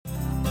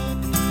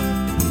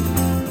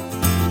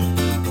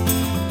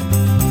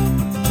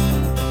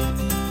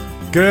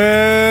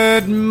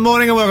Good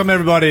morning and welcome,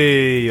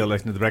 everybody. You're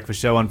listening to The Breakfast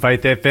Show on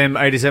Faith FM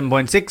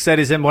 87.6,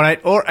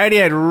 87.8 or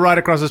 88 right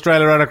across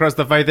Australia, right across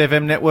the Faith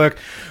FM network.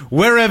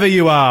 Wherever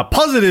you are,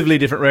 positively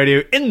different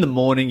radio in the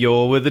morning.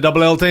 You're with the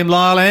Double L team,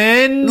 Lyle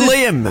and...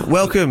 Liam,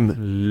 welcome.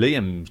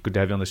 Liam, it's good to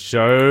have you on the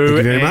show. Thank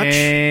you very much.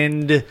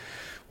 And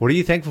what are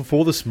you thankful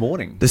for this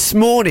morning? This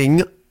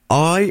morning,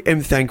 I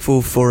am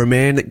thankful for a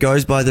man that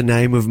goes by the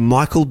name of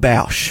Michael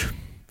Bausch.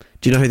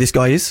 Do you know who this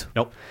guy is?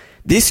 Nope.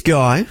 This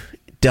guy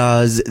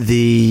does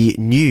the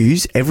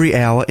news every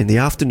hour in the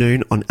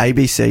afternoon on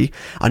ABC.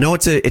 I know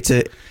it's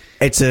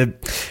a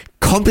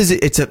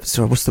composite.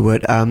 Sorry, what's the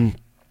word?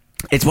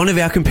 It's one of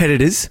our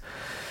competitors.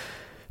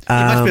 It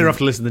must be rough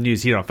to listen to the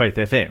news here on Faith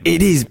FM.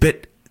 It is,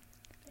 but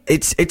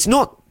it's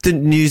not the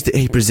news that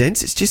he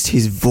presents. It's just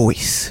his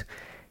voice.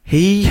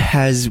 He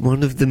has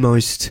one of the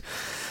most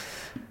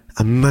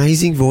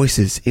amazing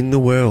voices in the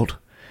world,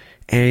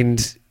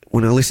 and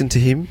when I listen to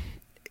him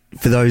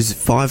for those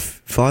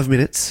five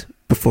minutes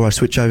before I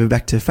switch over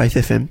back to Faith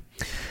FM,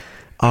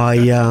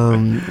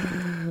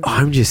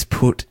 I'm just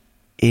put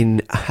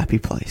in a happy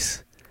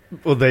place.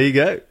 Well, there you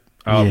go.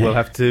 Oh, Yeah. we'll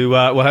have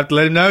to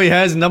let him know he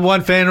has number one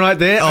fan right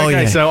there. Oh,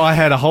 okay, yeah. so I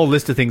had a whole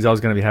list of things I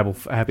was going to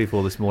be happy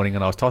for this morning,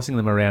 and I was tossing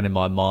them around in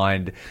my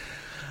mind.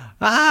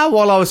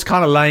 While I was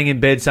kind of laying in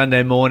bed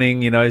Sunday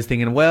morning, I was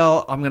thinking,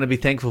 well, I'm going to be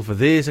thankful for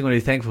this, I'm going to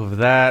be thankful for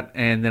that,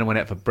 and then I went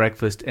out for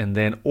breakfast, and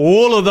then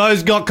all of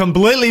those got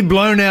completely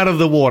blown out of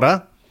the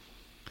water.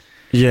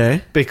 Yeah.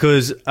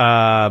 Because,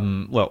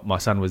 my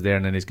son was there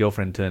and then his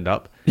girlfriend turned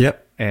up.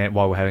 Yep. And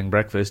while we're having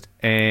breakfast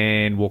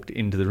and walked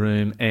into the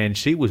room and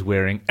she was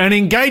wearing an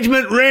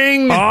engagement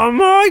ring. Oh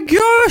my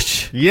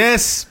gosh.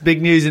 Yes,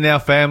 big news in our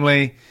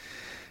family.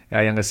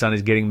 Our youngest son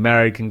is getting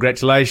married.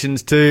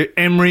 Congratulations to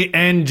Emery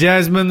and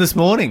Jasmine this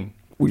morning.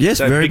 Well, yes,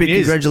 So very big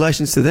news.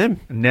 congratulations to them.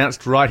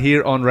 Announced right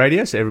here on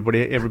radio, so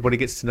everybody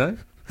gets to know.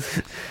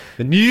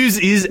 The news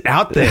is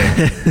out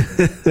there.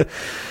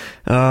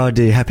 Oh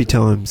dear, happy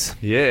times.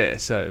 Yeah,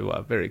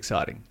 so very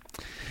exciting.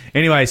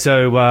 Anyway,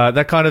 so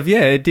that kind of,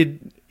 it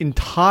did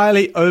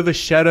entirely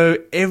overshadow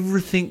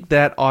everything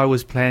that I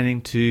was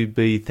planning to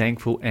be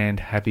thankful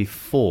and happy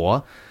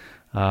for.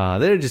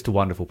 They're just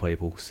wonderful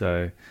people,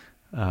 so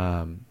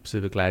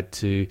super glad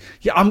to...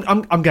 Yeah,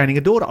 I'm gaining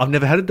a daughter. I've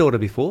never had a daughter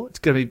before. It's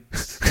going to be...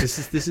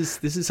 This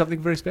is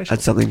something very special.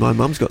 That's something my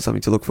mum's got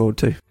something to look forward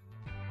to.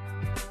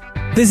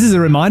 This is a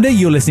reminder,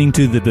 you're listening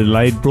to the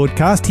delayed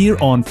broadcast here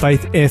on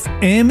Faith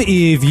FM.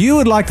 If you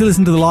would like to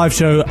listen to the live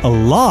show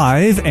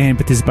live and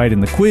participate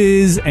in the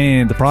quiz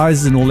and the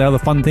prizes and all the other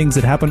fun things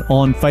that happen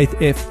on Faith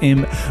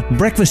FM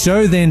Breakfast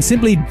Show, then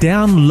simply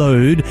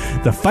download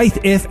the Faith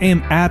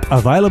FM app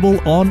available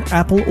on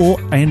Apple or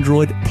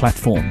Android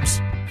platforms.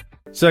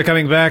 So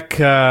coming back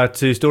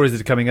to stories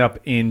that are coming up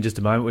in just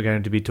a moment, we're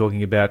going to be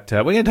talking about...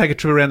 we're going to take a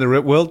trip around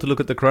the world to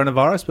look at the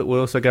coronavirus, but we're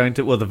also going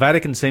to... Well, the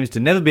Vatican seems to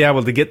never be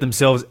able to get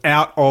themselves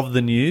out of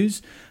the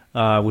news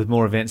with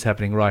more events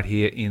happening right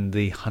here in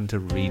the Hunter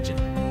region.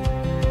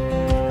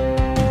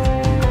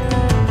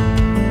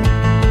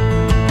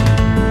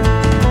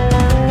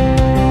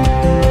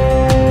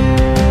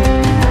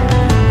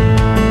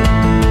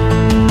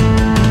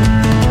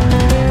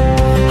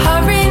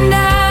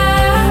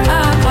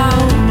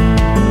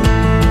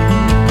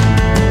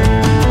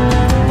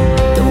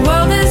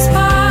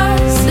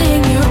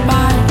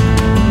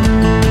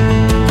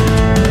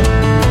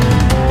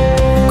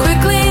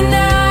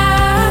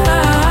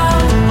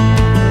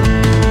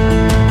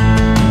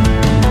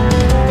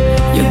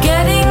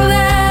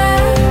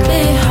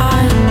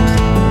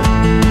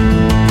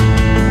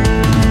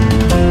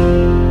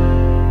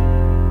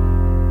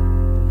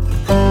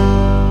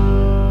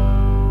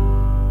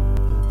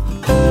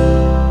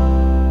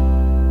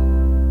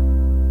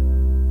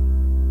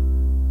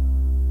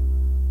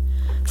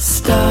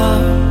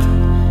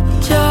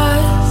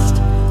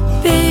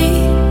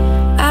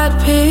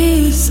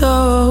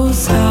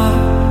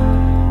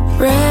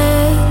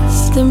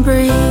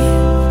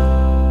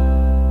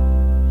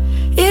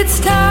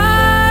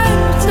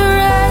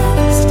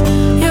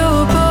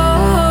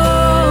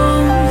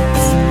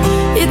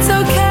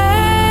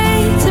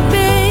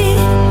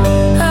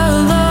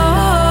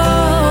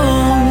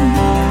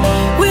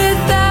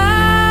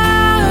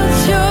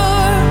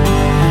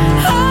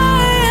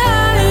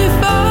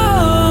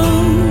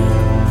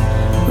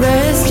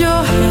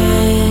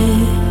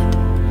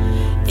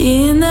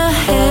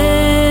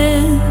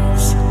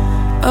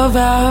 Of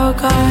our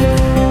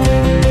God.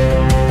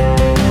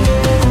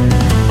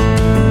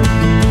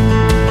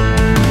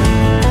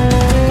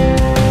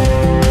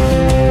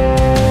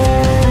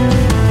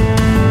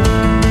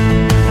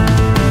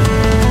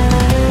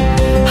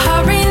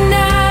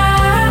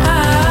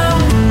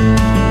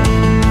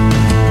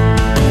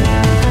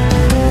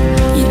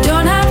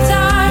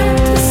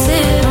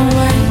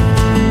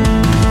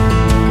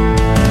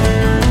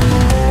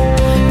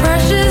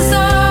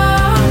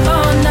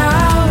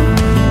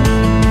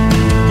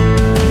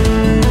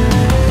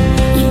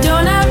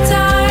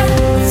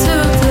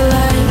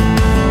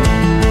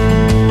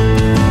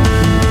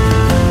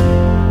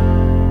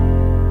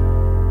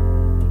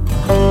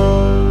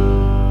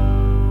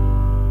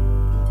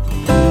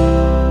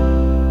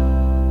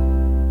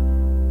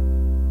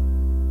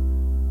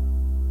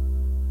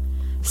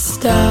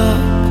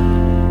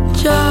 stop,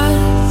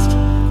 just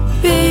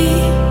be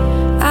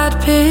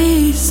at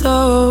peace.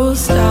 So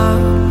stop,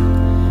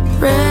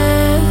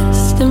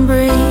 rest and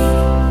breathe.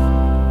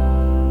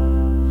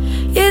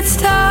 It's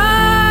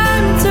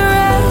time to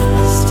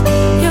rest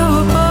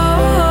your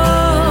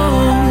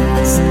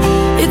bones.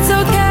 It's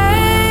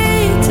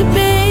okay to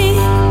be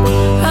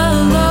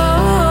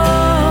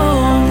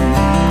alone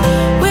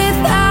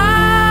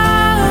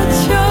without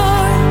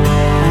your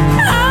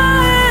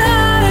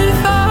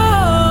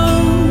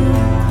iPhone.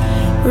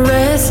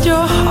 Rest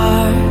your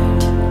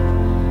heart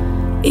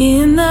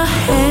in the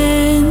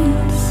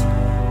hands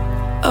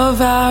of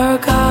our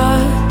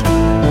God.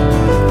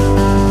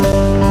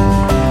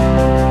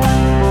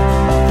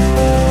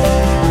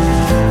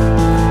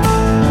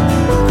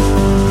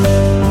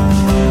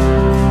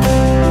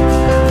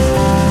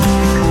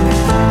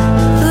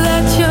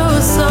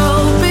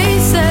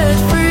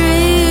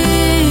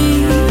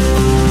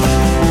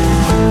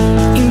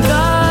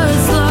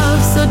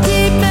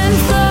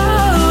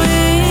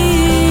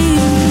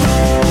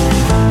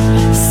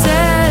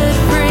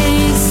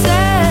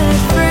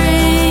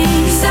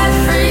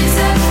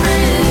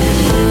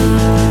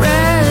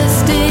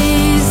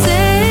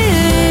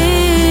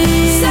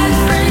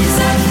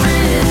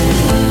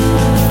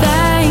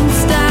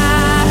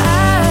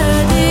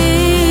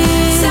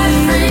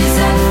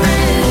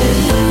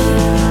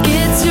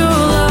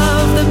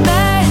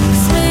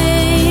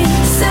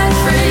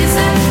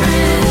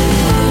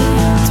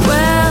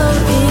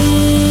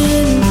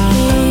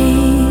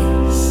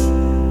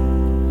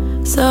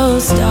 So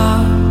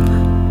stop,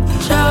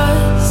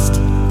 just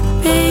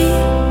be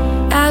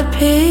at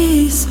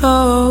peace.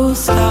 So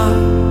stop,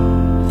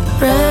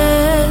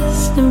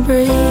 rest and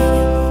breathe.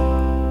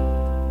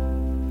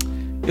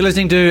 You're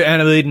listening to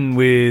Anna Eden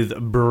with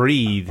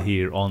Breathe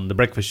here on The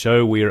Breakfast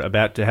Show. We're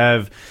about to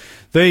have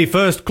the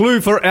first clue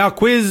for our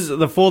quiz,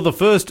 for the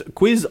first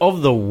quiz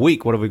of the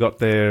week. What have we got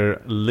there,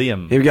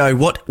 Liam? Here we go.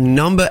 What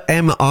number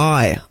am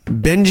I?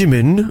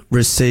 Benjamin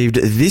received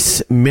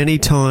this many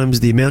times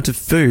the amount of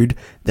food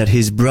that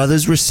his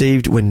brothers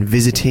received when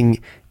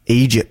visiting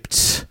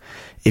Egypt.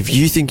 If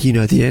you think you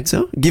know the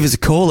answer, give us a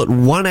call at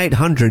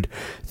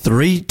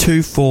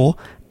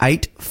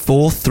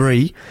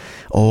 1-800-324-843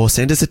 or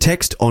send us a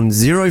text on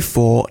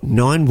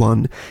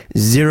 0491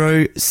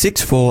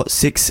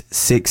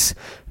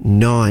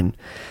 064669.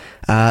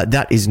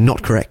 That is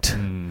not correct.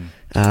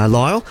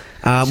 Lyle,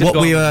 what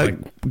we are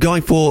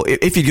going for,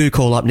 if you do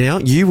call up now,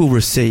 you will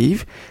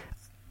receive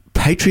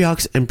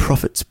Patriarchs and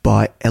Prophets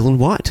by Ellen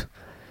White.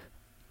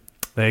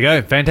 There you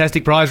go.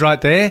 Fantastic prize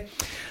right there.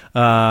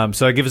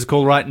 So give us a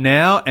call right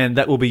now and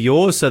that will be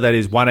yours. So that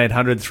is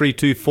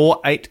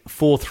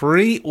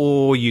 1-800-324-843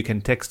 or you can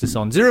text us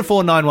on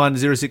 0491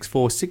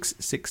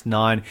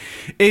 064669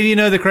 if you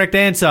know the correct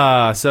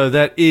answer. So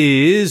that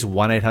is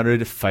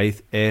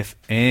 1-800-FAITH-FM.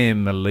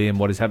 Liam,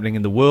 what is happening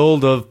in the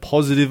world of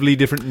positively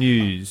different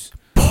news?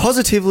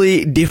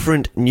 Positively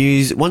different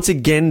news. Once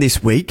again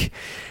this week,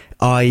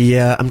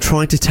 I'm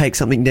trying to take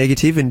something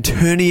negative and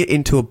turn it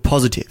into a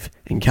positive,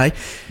 okay?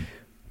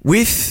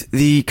 With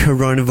the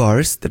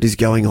coronavirus that is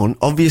going on,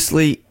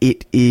 obviously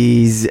it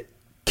is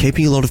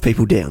keeping a lot of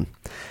people down.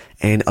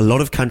 And a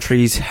lot of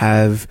countries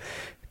have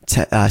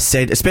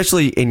said,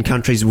 especially in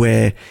countries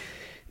where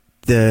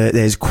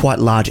there's quite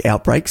large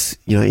outbreaks,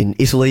 you know, in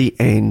Italy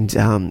and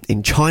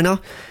in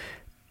China,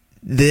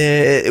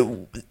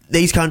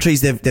 these countries,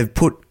 they've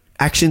put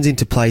actions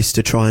into place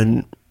to try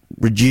and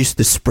reduce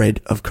the spread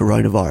of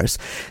coronavirus,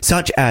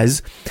 such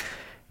as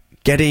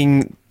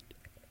getting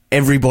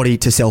everybody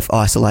to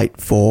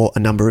self-isolate for a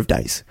number of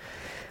days.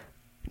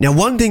 Now,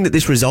 one thing that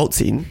this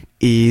results in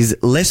is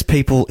less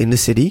people in the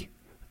city,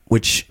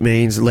 which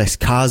means less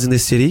cars in the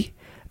city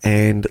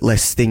and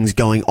less things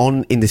going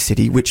on in the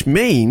city, which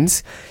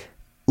means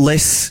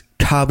less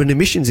carbon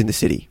emissions in the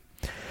city.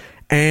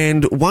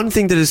 And one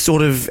thing that has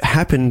sort of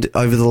happened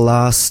over the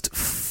last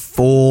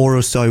 4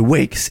 or so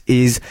weeks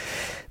is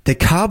the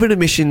carbon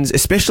emissions,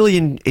 especially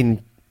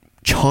in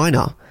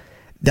China,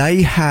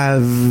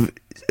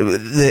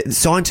 the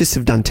scientists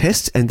have done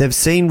tests and they've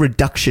seen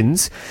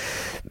reductions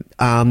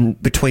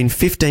between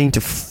 15 to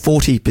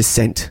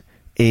 40%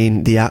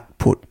 in the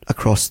output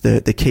across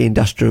the key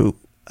industrial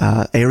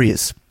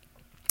areas.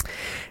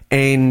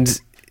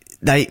 And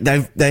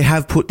they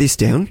have put this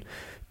down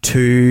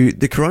to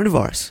the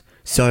coronavirus.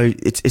 So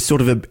it's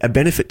sort of a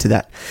benefit to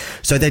that.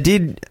 So they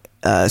did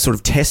sort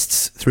of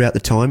tests throughout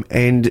the time,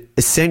 and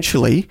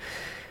essentially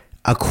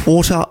a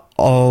quarter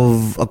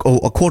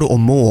or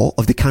more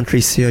of the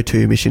country's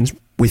CO2 emissions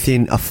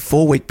within a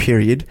 4-week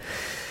period,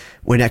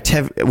 when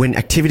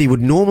activity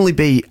would normally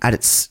be at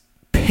its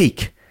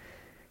peak,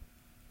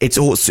 as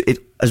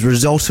a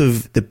result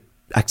of the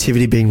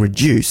activity being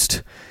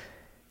reduced,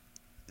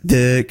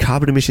 the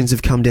carbon emissions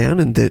have come down,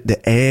 and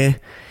the air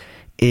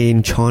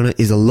in China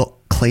is a lot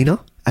cleaner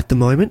at the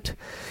moment.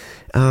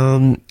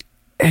 And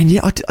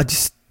yeah,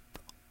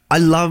 I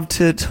love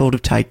to sort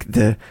of take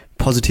the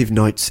positive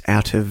notes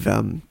out of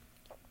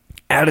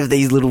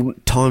these little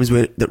times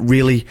that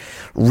really,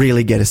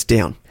 really get us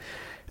down.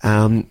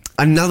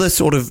 Another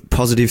sort of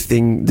positive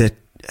thing that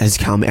has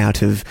come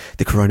out of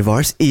the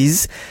coronavirus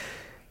is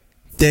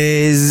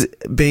there's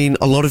been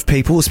a lot of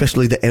people,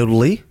 especially the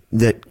elderly,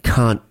 that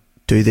can't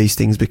do these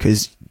things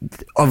because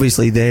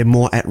obviously they're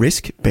more at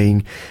risk,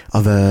 being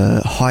of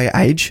a higher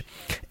age,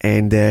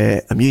 and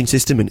their immune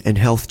system and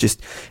health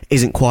just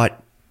isn't quite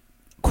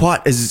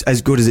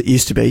as good as it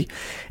used to be.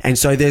 And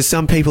so there's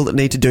some people that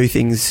need to do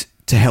things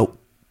to help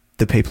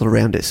the people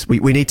around us. We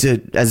need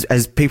to,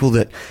 as people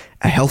that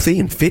are healthy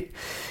and fit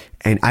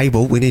and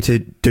able, we need to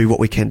do what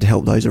we can to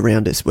help those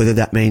around us, whether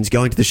that means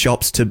going to the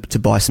shops to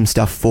buy some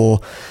stuff for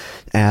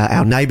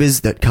our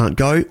neighbours that can't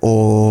go,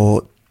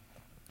 or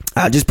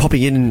just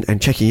popping in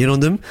and checking in on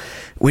them.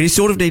 We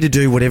sort of need to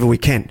do whatever we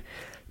can.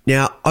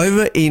 Now,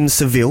 over in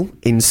Seville,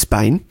 in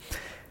Spain,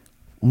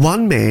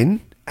 one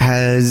man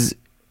has,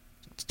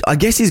 I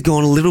guess, he's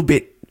gone a little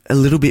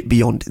bit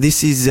beyond.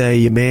 This is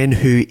a man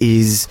who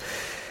is,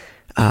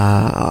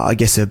 I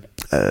guess, a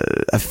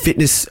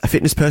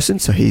fitness person.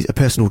 So he's a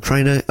personal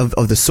trainer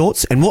of the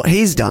sorts. And what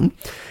he's done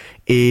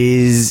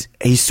is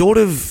I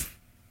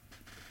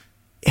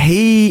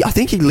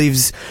think he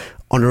lives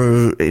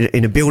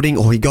in a building,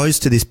 or he goes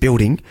to this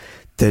building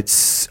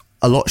that's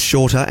a lot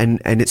shorter and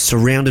it's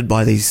surrounded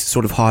by these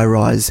sort of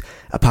high-rise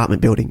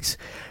apartment buildings.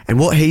 And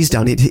what he's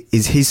done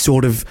is he's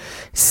sort of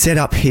set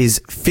up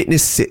his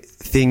fitness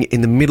thing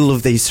in the middle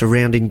of these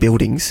surrounding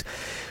buildings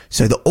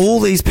so that all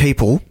these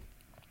people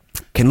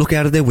can look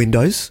out of their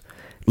windows,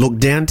 look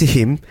down to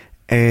him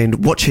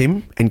and watch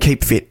him and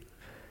keep fit.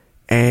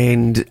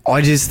 And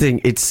I just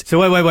think it's... So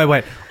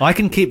wait. I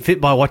can keep fit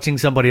by watching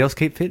somebody else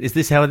keep fit? Is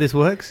this how this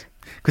works?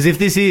 Because if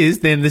this is,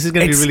 then this is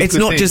going to be a really It's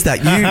good not thing. just that.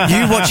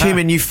 You watch him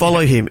and you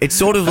follow him. It's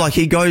sort of like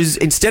he goes,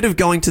 instead of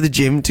going to the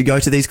gym to go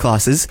to these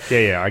classes...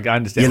 Yeah, I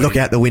understand. You look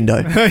out the window.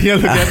 You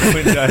look out the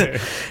window.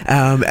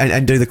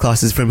 And do the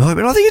classes from home.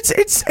 And I think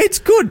it's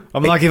good.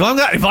 I'm like, if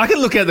I can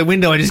look out the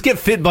window and just get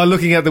fit by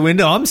looking out the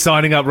window, I'm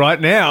signing up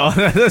right now.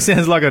 That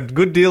sounds like a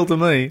good deal to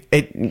me.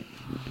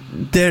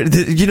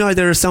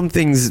 There are some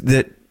things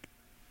that...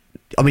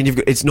 I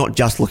mean, it's not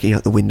just looking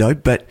out the window,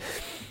 but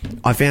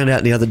I found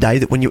out the other day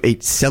that when you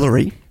eat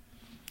celery,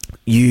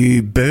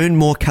 you burn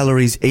more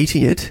calories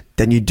eating it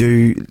than you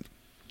do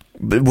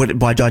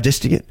by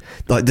digesting it.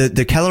 Like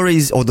the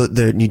calories or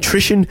the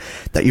nutrition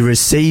that you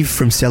receive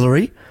from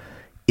celery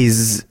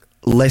is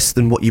less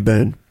than what you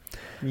burn.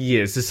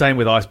 Yeah, it's the same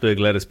with iceberg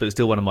lettuce, but it's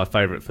still one of my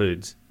favourite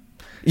foods.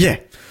 Yeah,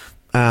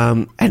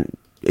 and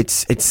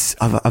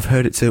I've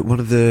heard it's a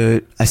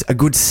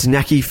good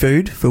snacky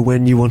food for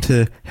when you want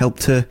to help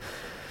to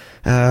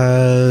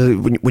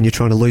when you're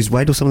trying to lose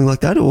weight or something like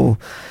that, or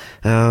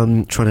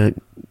trying to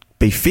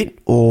be fit,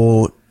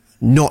 or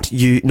not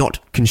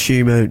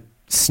consume a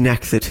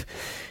snack that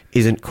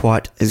isn't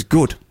quite as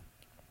good.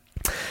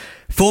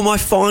 For my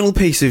final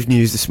piece of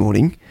news this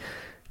morning,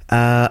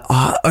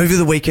 over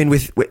the weekend,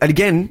 with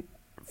again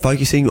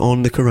focusing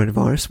on the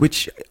coronavirus,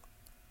 which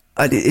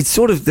it's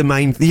sort of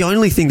the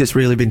only thing that's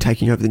really been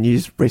taking over the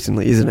news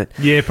recently, isn't it?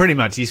 Yeah, pretty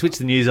much. You switch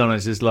the news on,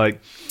 it's just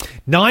like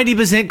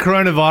 90%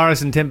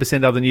 coronavirus and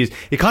 10% other news.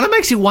 It kind of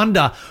makes you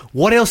wonder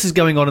what else is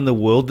going on in the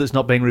world that's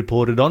not being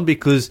reported on,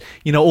 because,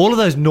 all of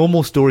those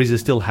normal stories are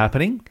still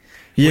happening.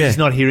 Yeah. We're just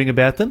not hearing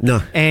about them.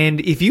 No.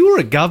 And if you were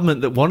a government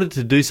that wanted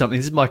to do something,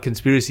 this is my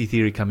conspiracy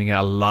theory coming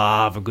out. I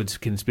love a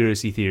good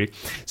conspiracy theory.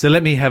 So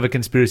let me have a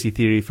conspiracy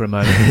theory for a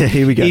moment.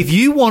 Here we go. If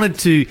you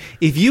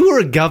were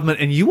a government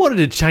and you wanted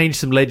to change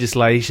some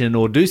legislation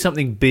or do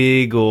something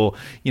big, or,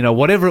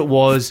 whatever it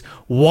was,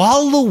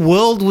 while the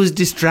world was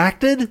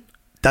distracted,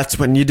 that's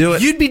when you do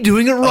it. You'd be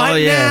doing it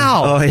right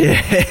now. Oh,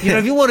 yeah.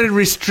 If you wanted to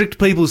restrict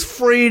people's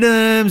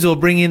freedoms or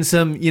bring in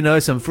some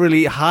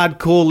really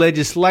hardcore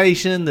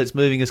legislation that's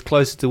moving us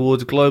closer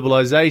towards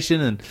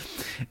globalization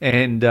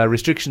and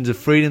restrictions of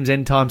freedoms,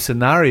 end time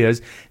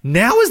scenarios,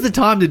 now is the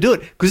time to do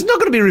it, because it's not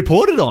going to be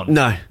reported on.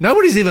 No.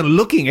 Nobody's even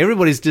looking.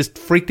 Everybody's just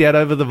freaked out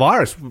over the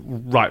virus,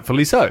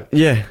 rightfully so.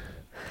 Yeah.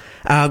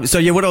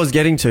 What I was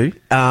getting to...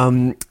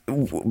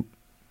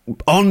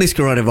 on this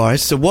coronavirus,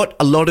 so what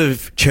a lot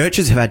of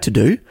churches have had to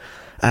do,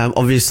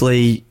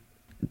 obviously,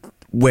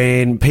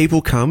 when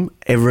people come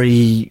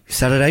every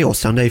Saturday or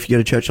Sunday, if you go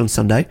to church on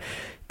Sunday,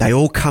 they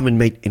all come and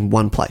meet in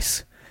one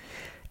place.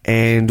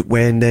 And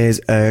when there's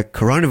a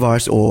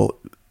coronavirus or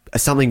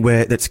something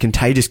that's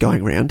contagious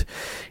going around,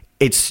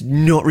 it's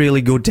not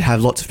really good to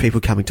have lots of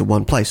people coming to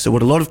one place. So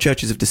what a lot of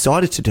churches have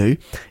decided to do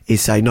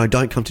is say, no,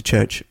 don't come to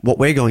church. What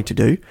we're going to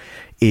do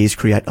is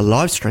create a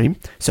live stream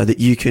so that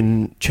you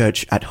can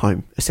church at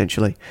home,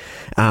 essentially.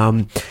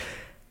 And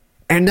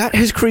that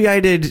has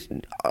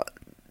created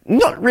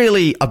not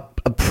really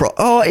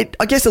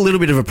I guess a little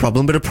bit of a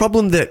problem, but a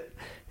problem that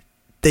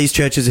these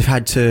churches have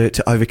had to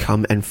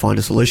overcome and find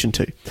a solution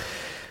to.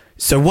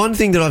 So one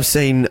thing that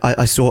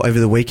I saw over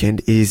the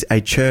weekend is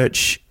a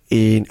church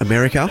in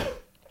America,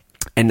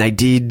 and they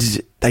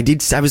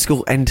did Sabbath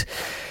school, and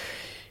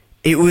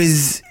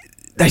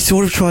they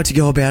sort of tried to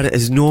go about it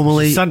as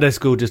normally. Sunday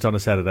school just on a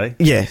Saturday.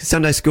 Yeah,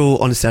 Sunday school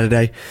on a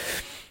Saturday.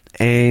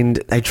 And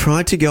they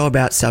tried to go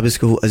about Sabbath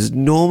school as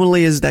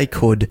normally as they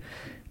could,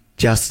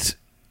 just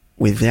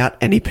without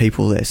any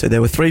people there. So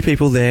there were 3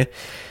 people there.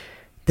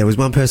 There was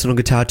one person on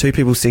guitar, 2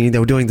 people singing. They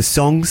were doing the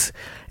songs,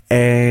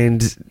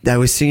 and they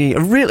were singing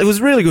it was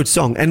a really good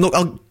song. And look,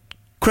 I'll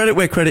credit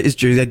where credit is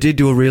due. They did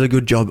do a really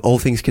good job, all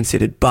things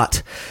considered,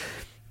 but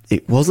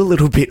it was a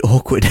little bit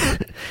awkward.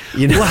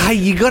 You know? Well, hey,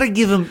 you got to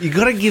give them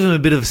a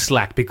bit of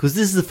slack, because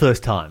this is the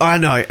first time. I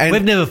know. And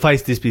we've never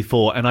faced this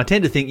before, and I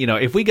tend to think,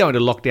 if we go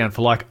into lockdown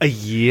for like a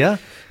year,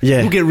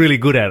 Yeah. we'll get really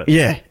good at it.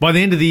 Yeah. By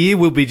the end of the year,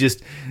 we'll be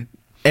just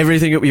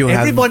everything that you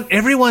have.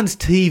 everyone's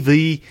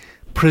TV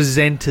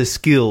presenter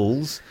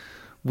skills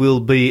will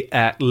be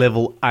at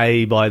level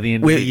A by the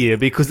end of the year,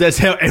 because that's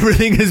how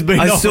everything has been.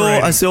 I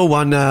operating. saw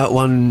one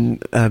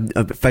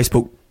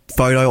Facebook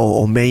photo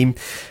or meme.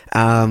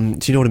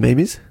 Do you know what a meme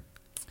is?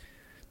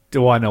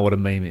 Do I know what a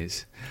meme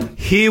is?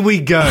 Here we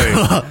go.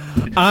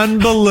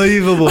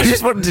 Unbelievable. I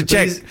just wanted to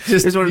check.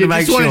 Just wanted to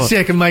make sure. Just want to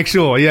check and make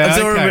sure. Yeah, I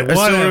saw a- okay. I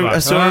saw a- whatever. I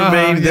saw a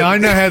meme that- I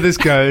know how this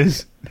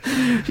goes.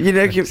 You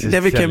know, you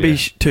never tell can be you.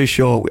 too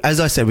sure. As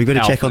I said, we've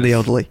got to check on the Alphas.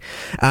 elderly.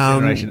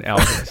 Generation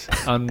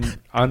Alphas.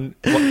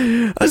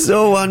 I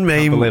saw one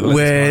meme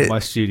where my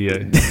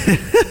studio.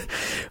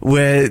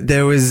 where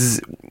there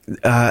was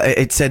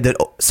it said that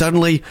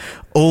suddenly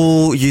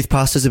all youth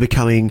pastors are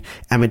becoming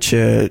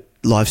amateur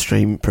live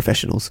stream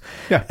professionals.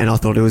 Yeah. And I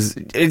thought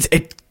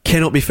it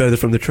cannot be further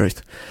from the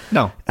truth.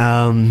 No,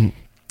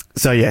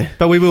 So yeah.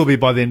 but we will be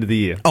by the end of the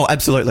year. Oh,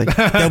 absolutely.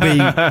 They'll be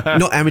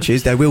not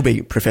amateurs, they will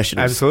be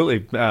professionals.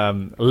 Absolutely.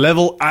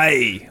 Level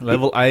A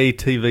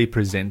TV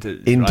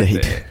presenters. Indeed.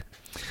 Right there.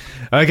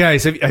 Okay,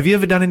 so have you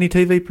ever done any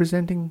TV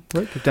presenting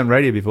work? You've done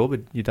radio before,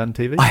 but you've done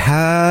TV? I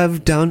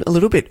have done a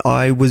little bit.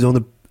 I was on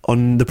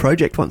the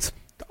project once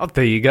Oh,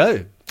 there you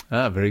go.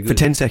 Ah, very good. for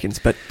 10 seconds,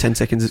 but 10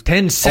 seconds is 10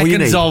 all you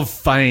seconds need. of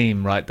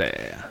fame right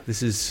there.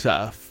 This is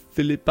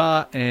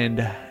Philippa,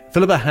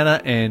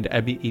 Hannah and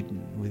Abby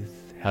Eaton with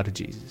How to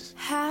Jesus.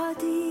 How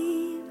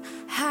deep,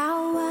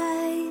 how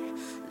wide,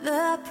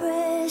 the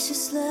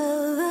precious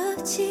love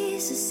of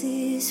Jesus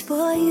is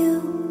for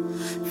you,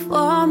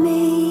 for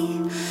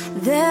me.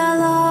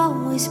 There'll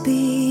always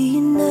be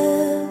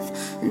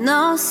enough.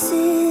 No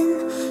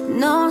sin,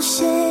 no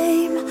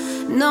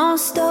shame, no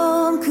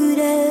storm could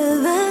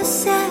ever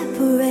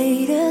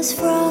separate us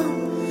from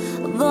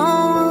the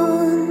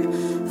one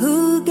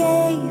who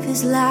gave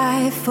his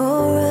life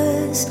for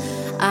us.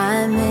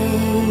 I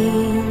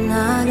may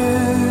not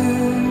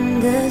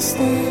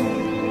understand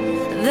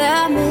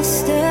the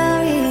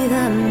mystery,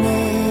 the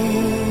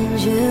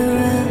measure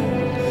of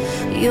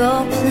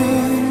your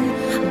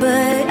plan,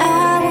 but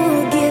I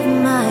will give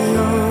my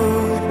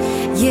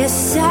all.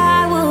 Yes,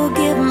 I will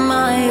give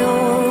my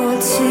all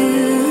to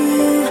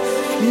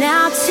you.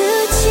 Now to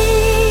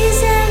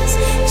Jesus,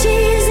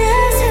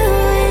 Jesus who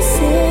is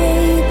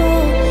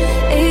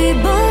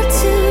able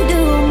to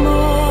do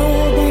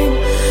more than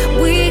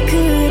we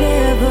could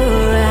ever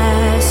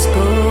ask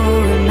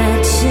or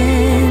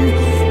imagine.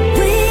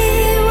 We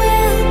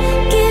will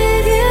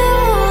give you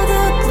all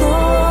the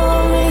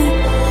glory.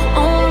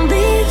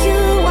 Only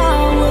you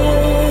are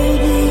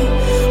worthy.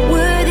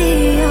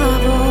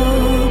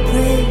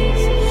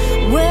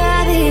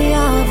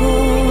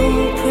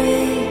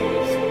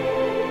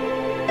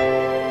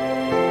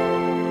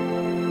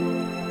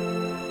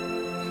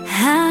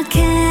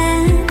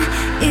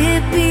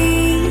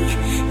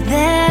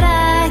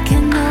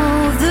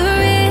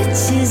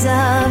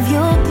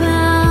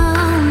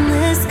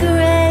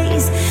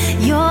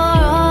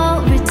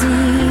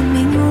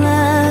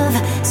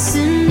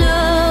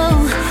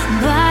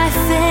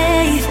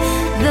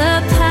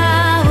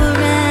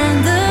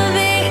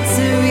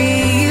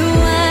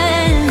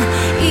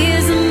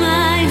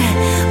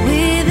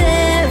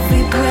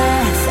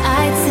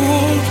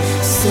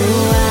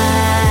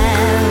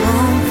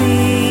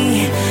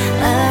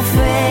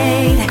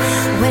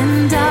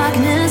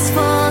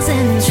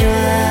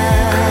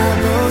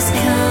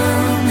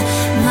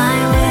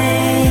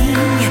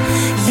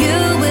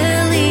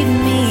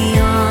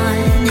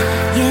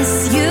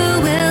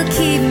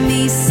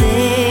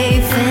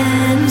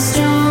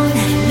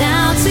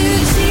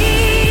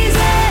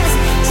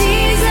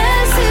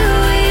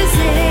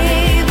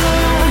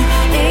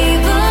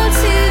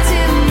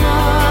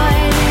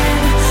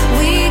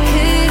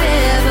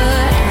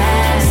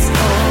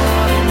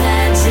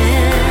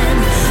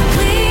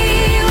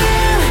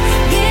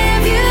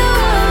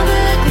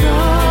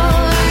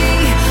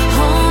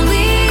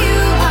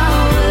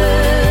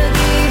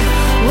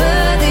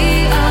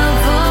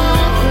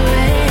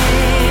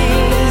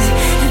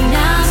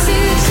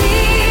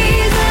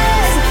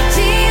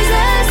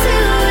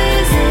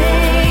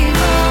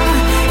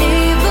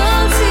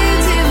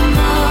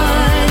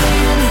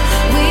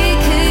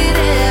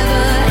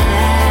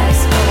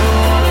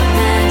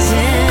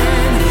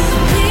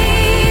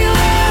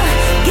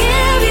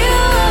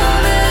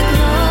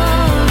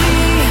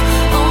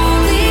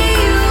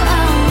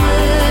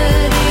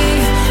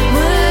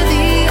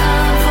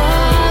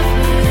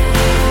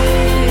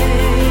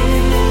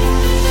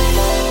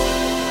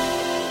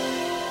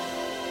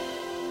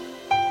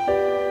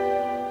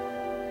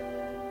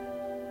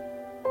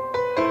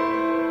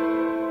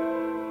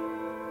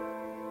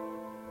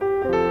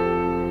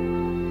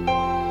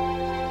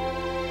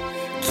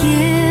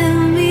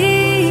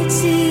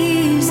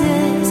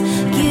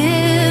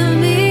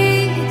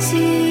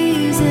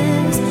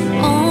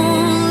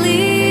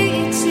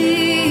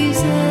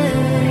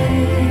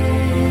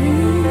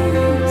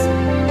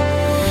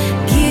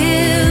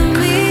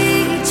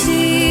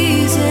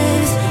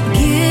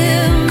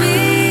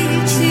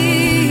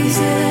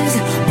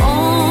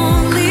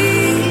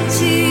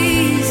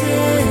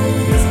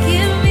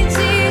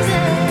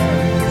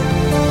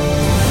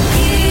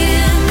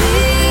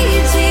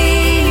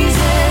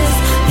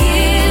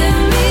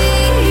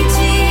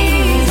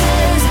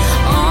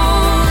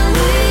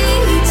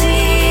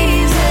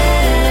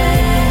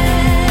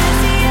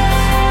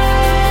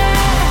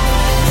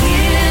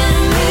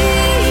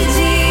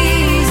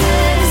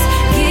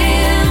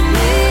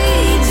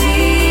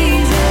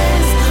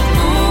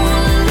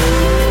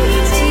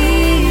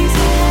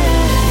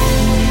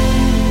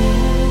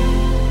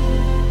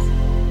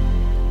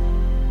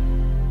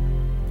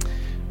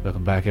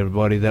 back,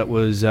 everybody. That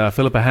was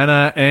Philippa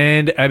Hanna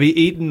and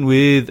Abby Eaton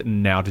with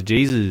Now to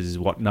Jesus.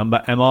 What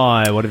number am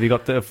I? What have you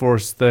got there for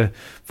us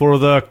for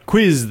the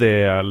quiz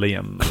there,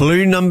 Liam?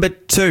 Clue number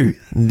 2.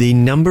 The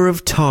number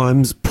of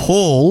times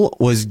Paul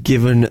was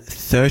given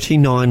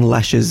 39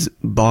 lashes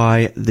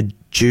by the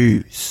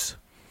Jews.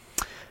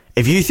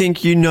 If you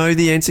think you know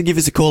the answer, give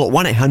us a call at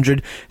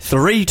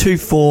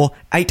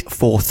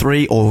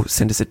 1-800-324-843 or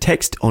send us a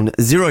text on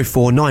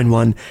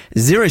 0491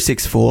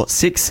 064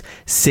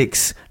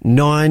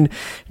 669.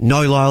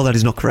 No, Lyle, that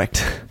is not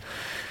correct.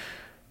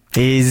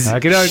 He's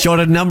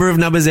shot a number of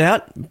numbers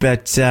out,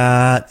 but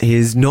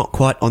he's not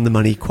quite on the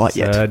money quite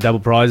yet. Double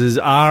prizes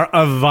are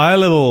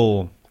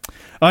available.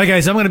 Okay,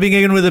 so I'm going to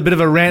begin with a bit of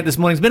a rant this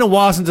morning. It's been a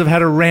while since I've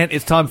had a rant.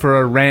 It's time for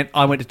a rant.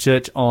 I went to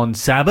church on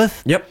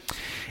Sabbath. Yep.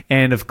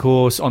 And, of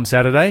course, on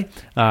Saturday,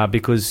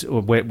 because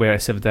we're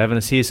Seventh-day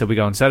Adventists here, so we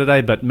go on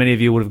Saturday, but many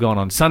of you would have gone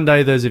on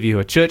Sunday, those of you who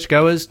are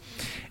churchgoers,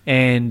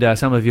 and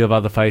some of you of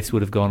other faiths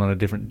would have gone on a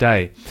different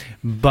day.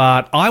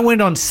 But I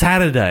went on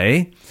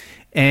Saturday,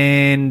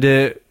 and,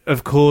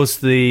 of course,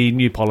 the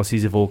new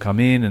policies have all come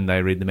in, and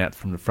they read them out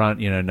from the front,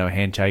 no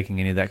handshaking,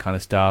 any of that kind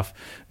of stuff.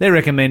 They're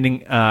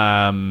recommending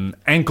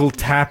ankle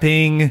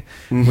tapping,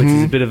 which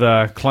is a bit of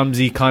a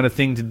clumsy kind of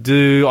thing to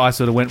do. I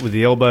sort of went with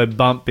the elbow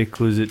bump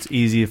because it's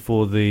easier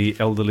for the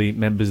elderly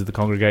members of the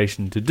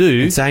congregation to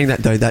do. And saying that,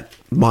 though, that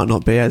might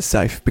not be as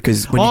safe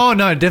because...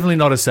 no, definitely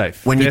not as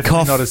safe. When you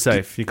cough... not as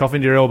safe. You cough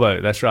into your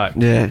elbow, that's right.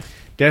 Yeah.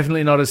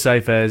 Definitely not as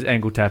safe as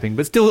ankle tapping,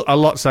 but still a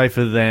lot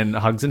safer than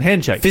hugs and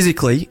handshakes.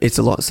 Physically, it's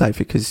a lot safer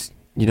because,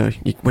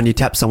 when you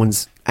tap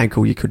someone's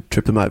ankle, you could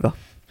trip them over.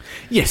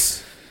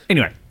 Yes.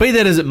 Anyway, be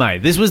that as it may,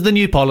 this was the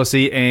new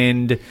policy,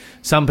 and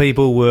some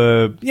people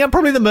were,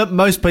 probably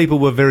most people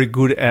were very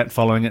good at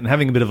following it and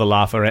having a bit of a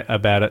laugh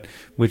about it,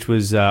 which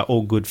was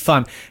all good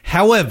fun.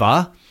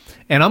 However,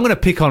 and I'm going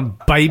to pick on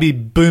baby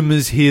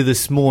boomers here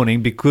this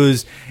morning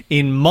because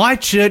in my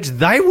church,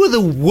 they were the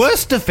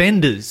worst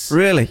offenders.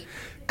 Really?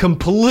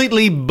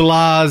 Completely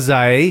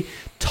blasé,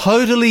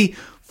 totally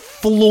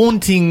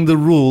flaunting the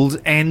rules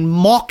and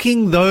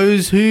mocking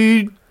those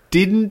who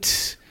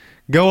didn't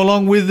go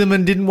along with them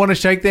and didn't want to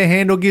shake their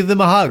hand or give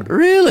them a hug.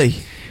 Really?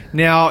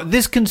 Now,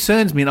 this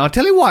concerns me, and I'll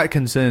tell you why it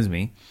concerns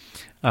me.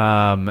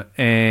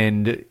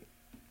 And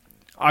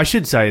I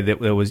should say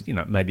that there was,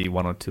 maybe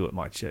one or two at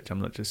my church.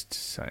 I'm not just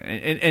saying.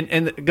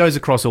 And it goes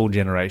across all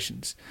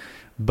generations.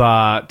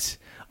 But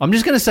I'm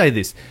just going to say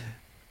this.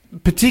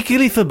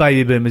 Particularly for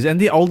baby boomers and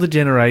the older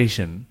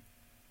generation,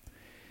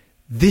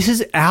 this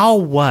is our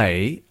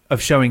way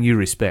of showing you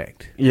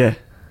respect. Yeah.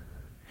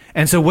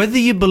 And so whether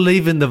you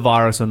believe in the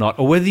virus or not,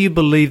 or whether you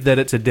believe that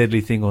it's a deadly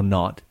thing or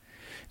not,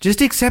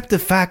 just accept the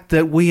fact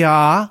that we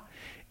are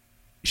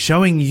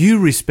showing you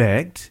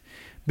respect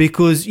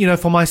because,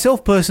 for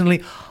myself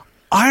personally,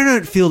 I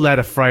don't feel that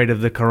afraid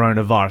of the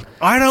coronavirus.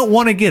 I don't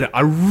want to get it.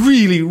 I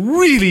really,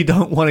 really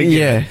don't want to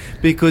get it.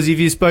 Because if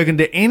you've spoken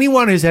to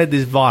anyone who's had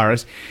this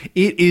virus,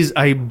 it is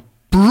a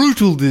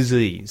brutal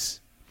disease.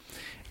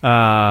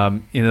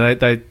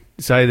 They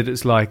say that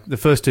it's like the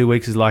first 2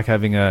 weeks is like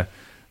having a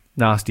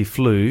nasty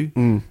flu,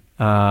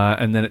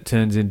 and then it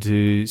turns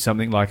into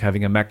something like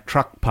having a Mack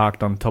truck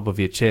parked on top of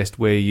your chest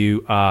where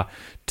you are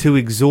too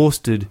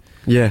exhausted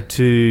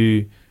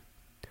to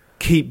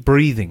keep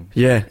breathing.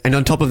 Yeah, and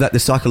on top of that, the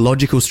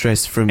psychological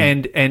stress from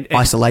and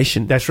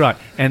isolation. That's right.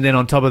 And then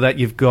on top of that,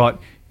 you've got,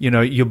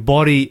 your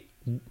body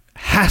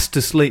has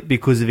to sleep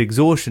because of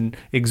exhaustion,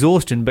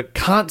 but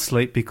can't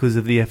sleep because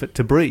of the effort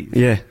to breathe.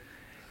 Yeah.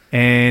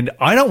 And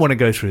I don't want to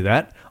go through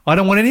that. I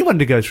don't want anyone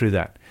to go through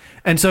that.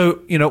 And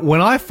so,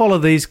 when I follow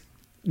these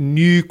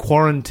new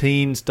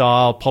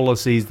quarantine-style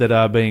policies that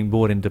are being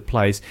brought into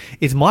place,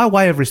 it's my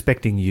way of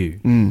respecting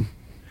you.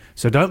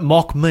 So don't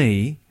mock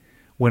me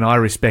when I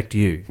respect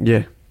you.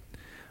 Yeah.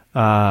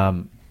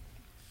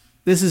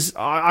 This is,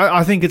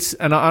 I think it's,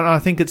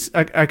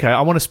 okay,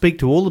 I want to speak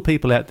to all the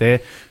people out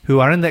there who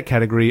are in that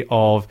category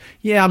of,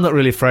 I'm not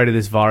really afraid of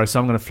this virus, so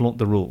I'm going to flaunt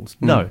the rules.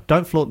 No,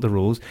 don't flaunt the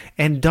rules,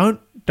 and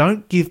don't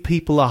give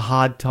people a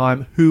hard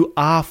time who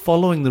are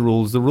following the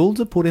rules. The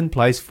rules are put in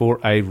place for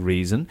a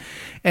reason,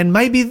 and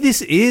maybe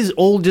this is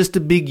all just a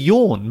big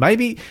yawn.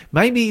 Maybe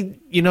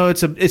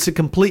it's a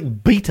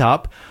complete beat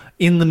up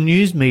in the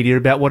news media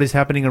about what is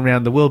happening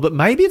around the world, but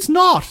maybe it's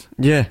not.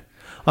 Yeah.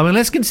 I mean,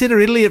 let's consider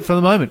Italy for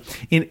the moment.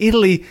 In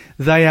Italy,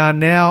 they are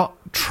now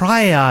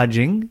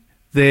triaging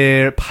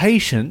their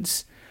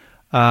patients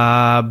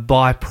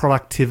by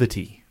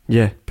productivity.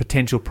 Yeah.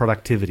 Potential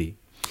productivity.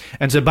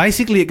 And so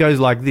basically it goes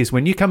like this.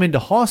 When you come into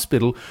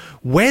hospital,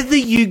 whether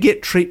you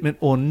get treatment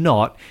or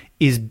not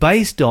is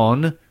based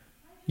on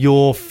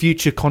your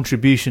future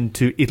contribution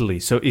to Italy.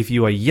 So if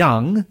you are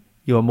young,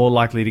 you are more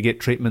likely to get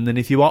treatment than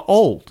if you are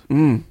old.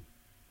 And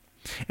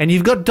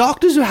you've got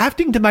doctors who are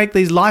having to make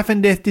these life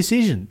and death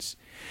decisions.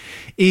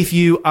 If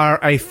you are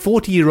a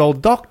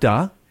 40-year-old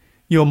doctor,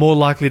 you're more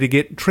likely to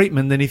get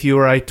treatment than if you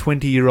are a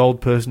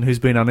 20-year-old person who's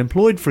been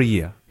unemployed for a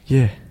year.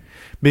 Yeah.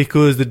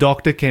 because the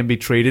doctor can be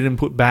treated and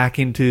put back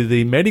into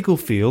the medical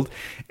field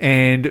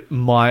and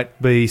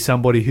might be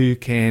somebody who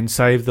can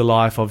save the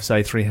life of,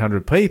 say,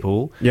 300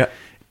 people. Yeah.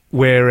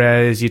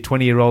 Whereas your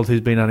 20-year-old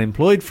who's been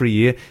unemployed for a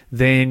year,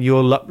 then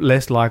you're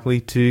less likely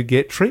to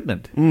get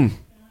treatment.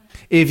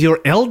 If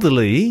you're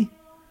elderly,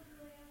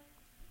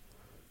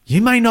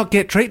 you may not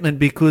get treatment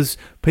because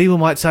people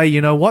might say,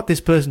 you know what,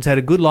 this person's had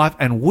a good life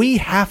and we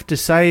have to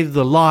save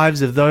the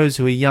lives of those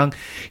who are young.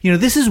 You know,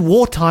 this is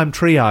wartime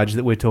triage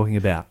that we're talking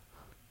about,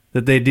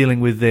 that they're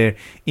dealing with there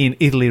in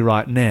Italy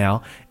right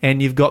now.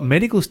 And you've got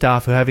medical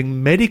staff who are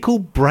having medical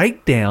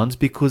breakdowns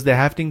because they're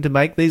having to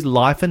make these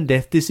life and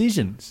death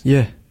decisions.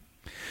 Yeah.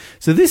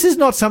 So this is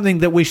not something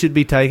that we should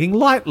be taking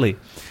lightly.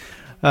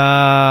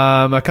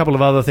 A couple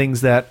of other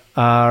things that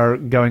are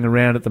going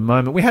around at the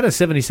moment. We had a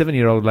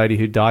 77-year-old lady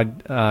who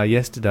died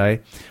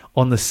yesterday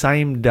on the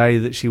same day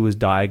that she was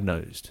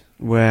diagnosed.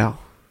 Wow.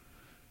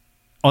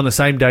 On the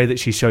same day that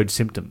she showed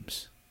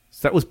symptoms.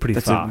 So that was pretty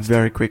That's fast. a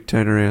very quick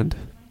turnaround.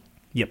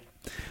 Yep.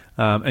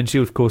 And she,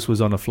 of course,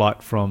 was on a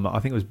flight from, I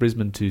think it was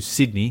Brisbane to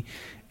Sydney,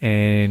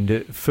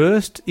 and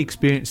first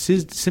experienced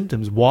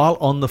symptoms while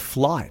on the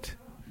flight.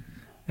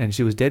 And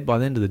she was dead by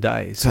the end of the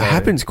day. So it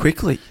happens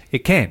quickly. It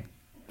can.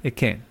 It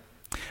can.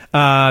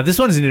 This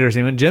one is an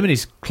interesting one.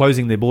 Germany's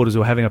closing their borders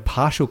or having a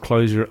partial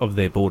closure of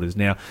their borders.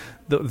 Now,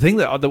 the thing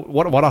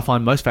what I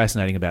find most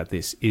fascinating about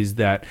this is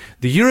that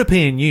the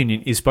European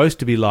Union is supposed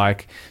to be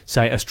like,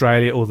 say,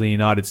 Australia or the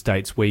United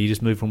States, where you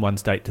just move from one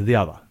state to the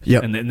other.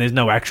 Yep. And there's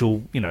no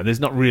actual, there's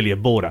not really a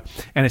border.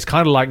 And it's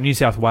kind of like New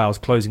South Wales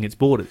closing its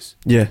borders.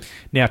 Yeah.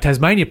 Now,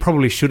 Tasmania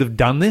probably should have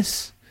done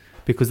this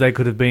because they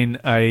could have been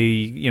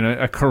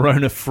a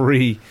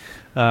corona-free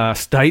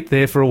state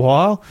there for a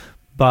while.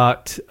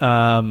 But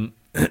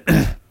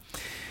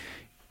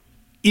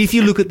if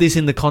you look at this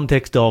in the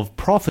context of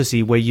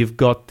prophecy, where you've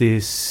got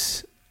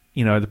this,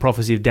 the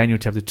prophecy of Daniel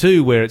chapter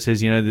 2, where it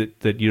says,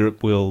 that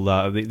Europe will,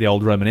 the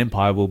old Roman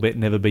Empire will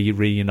never be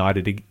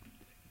reunited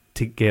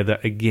together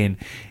again.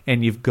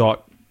 And you've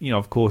got,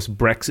 of course,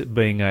 Brexit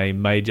being a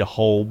major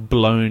hole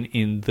blown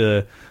in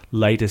the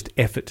latest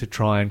effort to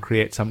try and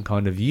create some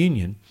kind of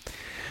union.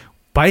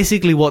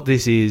 Basically what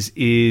this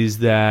is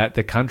that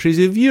the countries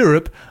of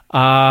Europe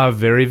are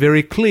very,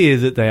 very clear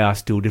that they are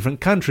still different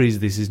countries.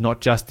 This is not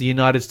just the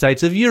United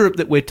States of Europe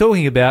that we're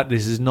talking about.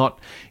 This is not,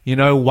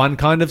 one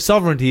kind of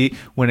sovereignty.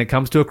 When it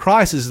comes to a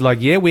crisis, it's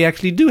like, yeah, we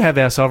actually do have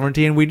our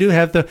sovereignty and we do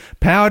have the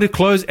power to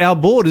close our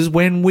borders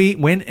when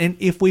and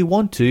if we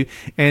want to.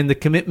 And the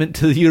commitment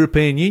to the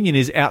European Union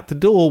is out the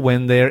door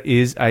when there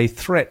is a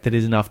threat that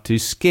is enough to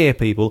scare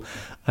people,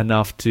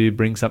 enough to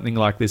bring something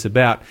like this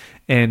about.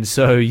 And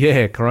so,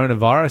 yeah,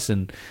 coronavirus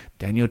and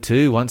Daniel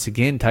 2 once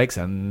again takes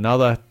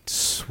another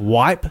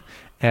swipe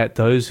at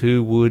those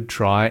who would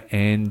try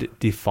and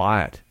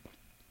defy it.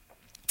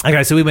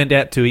 Okay, so we went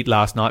out to eat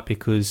last night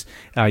because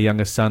our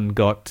youngest son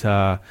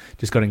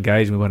just got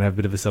engaged and we want to have a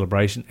bit of a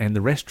celebration, and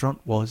the restaurant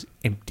was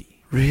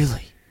empty.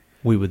 Really?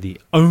 We were the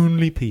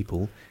only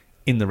people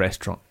in the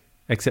restaurant,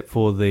 except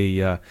for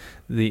the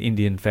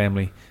Indian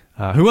family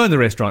who owned the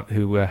restaurant,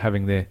 who were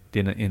having their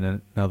dinner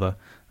in another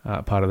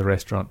part of the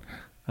restaurant.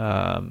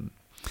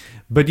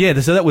 But yeah,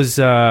 so that was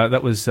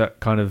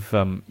kind of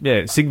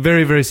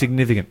very, very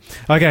significant.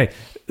 Okay,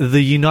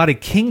 the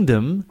United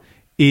Kingdom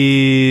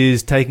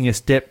is taking a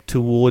step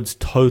towards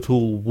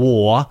total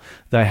war.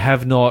 They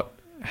have not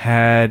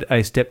had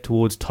a step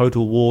towards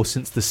total war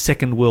since the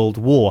Second World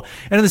War.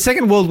 And in the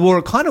Second World War,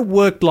 it kind of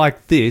worked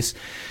like this.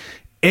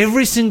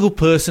 Every single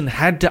person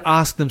had to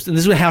ask them, and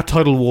this is how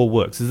total war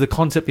works. This is the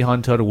concept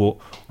behind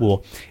total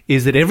war,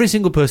 is that every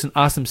single person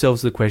asked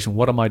themselves the question,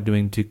 what am I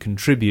doing to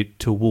contribute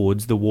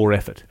towards the war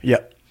effort?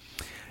 Yep.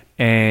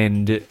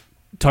 And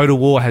total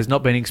war has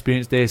not been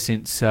experienced there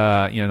since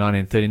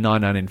 1939,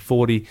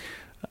 1940.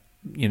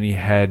 You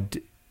had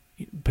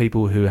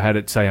people who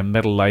had, say, a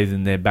metal lathe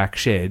in their back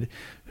shed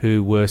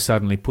who were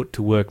suddenly put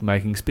to work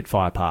making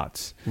Spitfire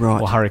parts,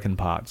 right, or Hurricane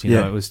parts.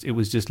 Yeah. It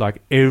was just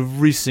like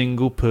every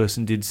single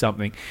person did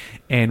something.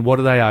 And what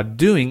they are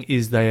doing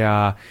is they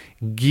are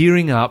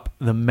gearing up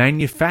the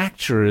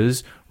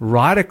manufacturers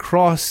right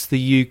across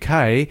the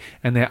UK,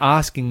 and they're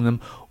asking them,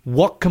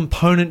 what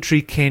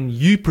componentry can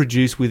you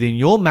produce within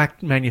your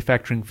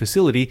manufacturing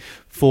facility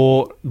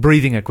for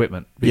breathing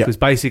equipment? Because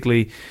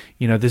basically,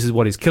 this is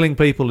what is killing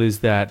people, is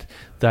that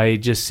they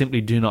just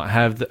simply do not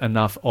have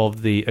enough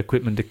of the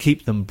equipment to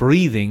keep them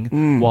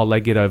breathing while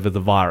they get over the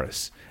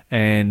virus.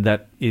 And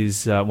that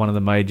is one of the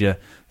major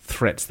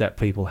threats that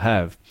people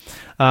have.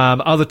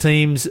 Other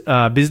teams,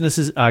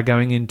 businesses are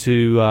going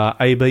into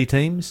AB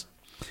teams.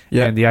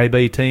 Yeah. And the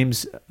AB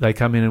teams, they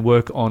come in and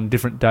work on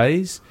different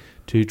days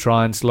to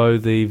try and slow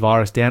the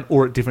virus down,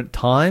 or at different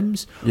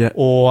times,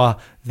 or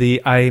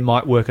the A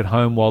might work at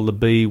home while the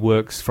B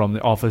works from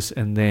the office,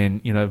 and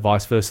then,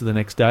 vice versa the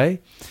next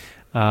day.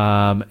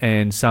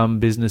 And some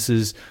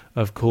businesses,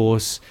 of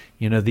course,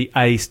 the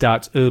A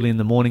starts early in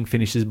the morning,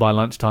 finishes by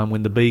lunchtime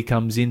when the B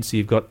comes in, so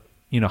you've got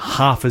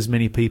half as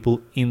many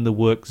people in the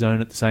work zone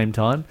at the same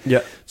time.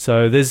 Yeah.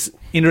 So there's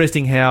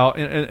interesting how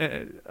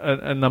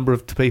a number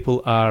of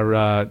people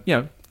are,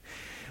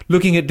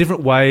 looking at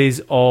different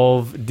ways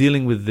of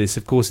dealing with this.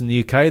 Of course, in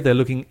the UK, they're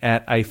looking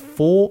at a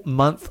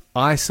 4-month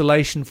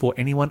isolation for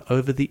anyone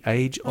over the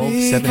age of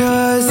 70.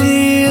 Because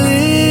he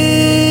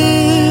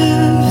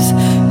lives,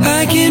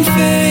 I can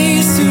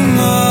face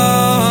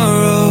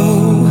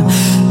tomorrow.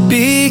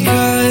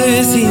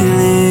 Because he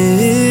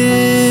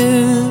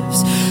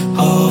lives,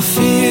 all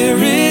fear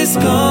is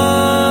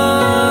gone.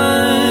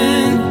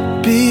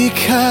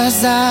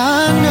 Because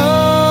I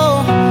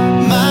know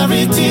my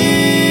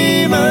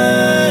Redeemer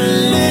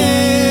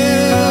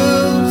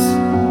lives.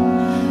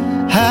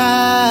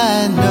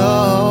 I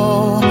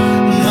know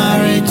my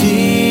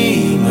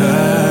Redeemer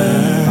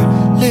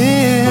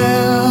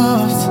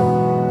lives.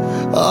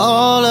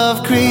 All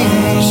of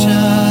creation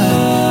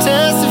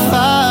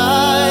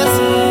testifies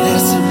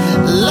this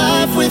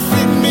life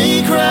within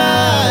me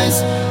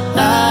cries.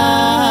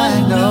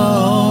 I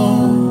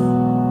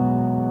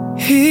know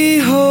he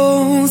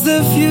holds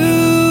the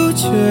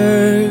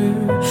future,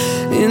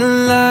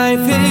 and life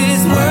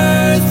is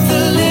worth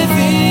the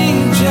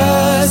living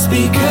just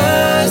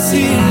because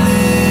he lives.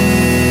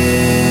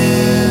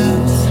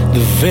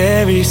 The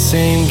very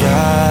same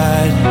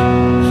God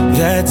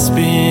that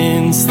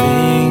spins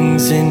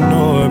things in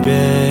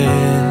orbit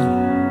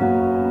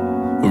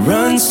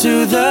runs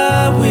to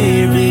the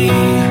weary,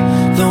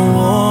 the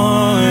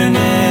worn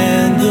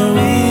and the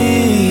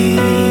weak,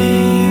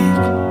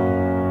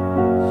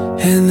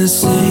 and the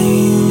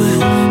same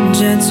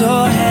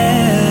gentle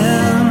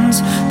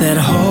hands that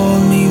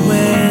hold me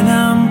when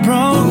I'm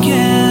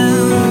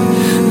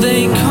broken,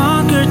 they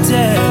conquer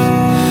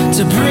death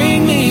to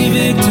bring me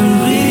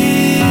victory.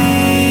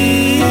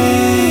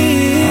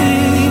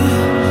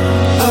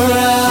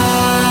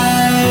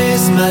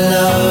 Arise, my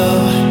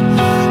love.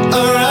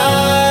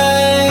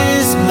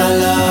 Arise, my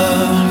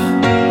love.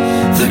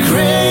 The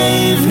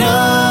grave no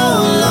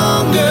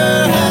longer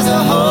has a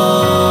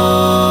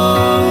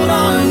hold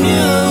on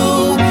you.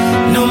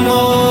 No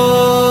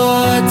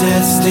more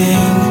death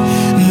sting,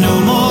 no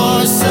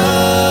more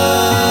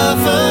suffering.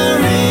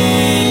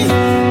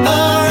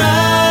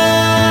 Arise,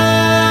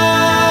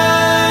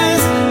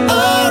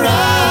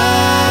 arise.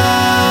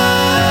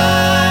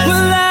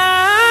 Well, I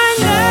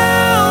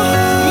know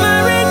my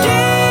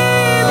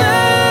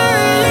Redeemer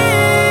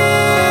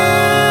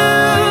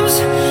lives.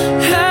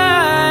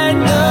 I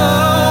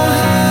know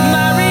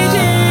my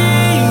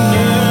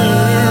Redeemer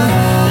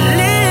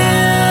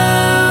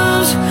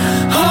lives.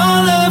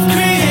 All of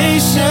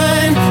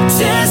creation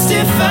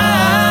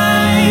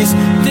testifies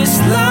this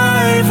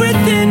life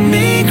within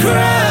me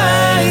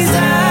cries.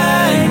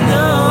 I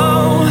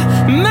know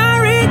my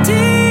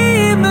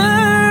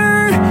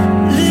Redeemer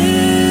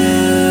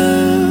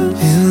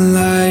lives. And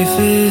life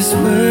is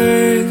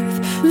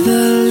worth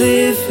the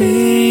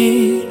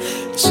living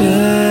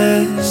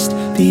just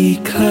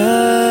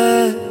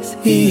because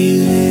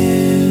he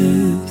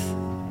lives.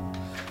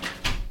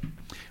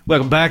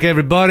 Welcome back,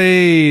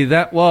 everybody.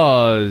 That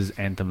was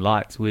Anthem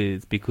Lights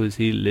with Because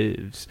He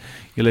Lives.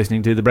 You're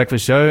listening to The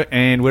Breakfast Show,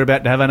 and we're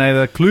about to have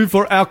another clue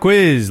for our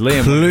quiz.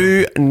 Liam.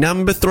 Clue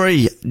number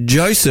 3.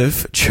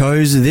 Joseph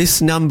chose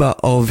this number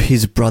of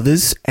his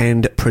brothers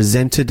and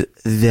presented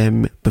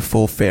them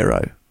before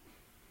Pharaoh.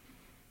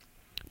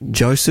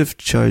 Joseph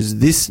chose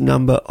this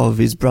number of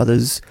his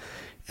brothers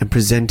and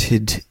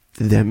presented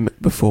them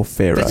before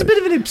Pharaoh. That's a bit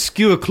of an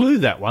obscure clue,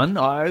 that one.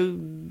 I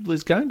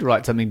was going to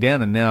write something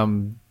down, and now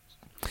I'm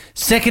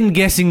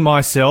second-guessing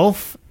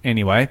myself.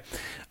 Anyway,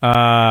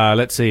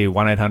 let's see.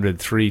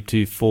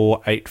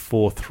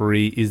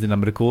 1-800-324-843 is the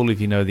number to call if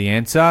you know the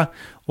answer.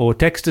 Or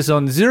text us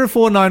on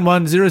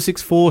 0491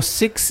 064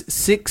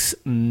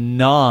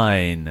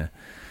 669.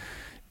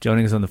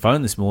 Joining us on the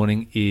phone this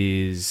morning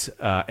is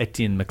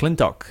Etienne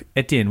McClintock.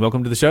 Etienne,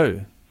 welcome to the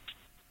show.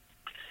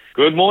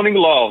 Good morning,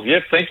 Lyle.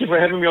 Yep, thank you for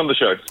having me on the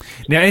show.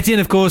 Now, Etienne,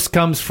 of course,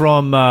 comes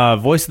from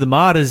Voice of the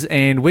Martyrs,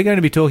 and we're going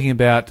to be talking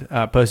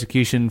about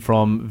persecution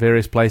from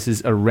various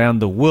places around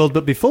the world.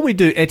 But before we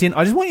do, Etienne,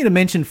 I just want you to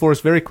mention for us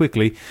very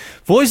quickly,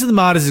 Voice of the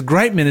Martyrs is a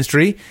great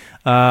ministry.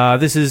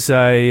 This is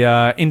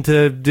a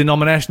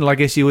interdenominational, I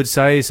guess you would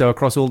say, so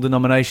across all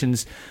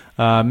denominations,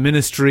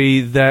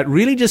 ministry that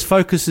really just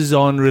focuses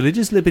on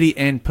religious liberty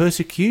and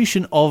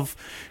persecution of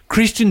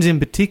Christians in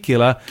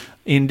particular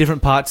in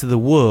different parts of the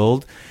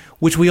world,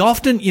 which we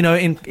often,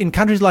 in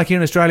countries like here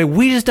in Australia,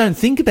 we just don't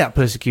think about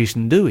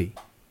persecution, do we?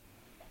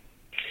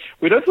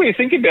 We don't really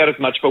think about it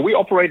much, but we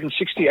operate in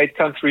 68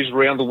 countries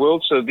around the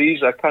world. So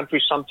these are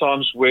countries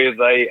sometimes where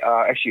they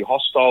are actually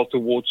hostile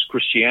towards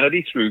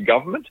Christianity through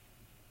government.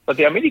 But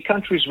there are many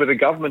countries where the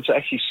governments are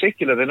actually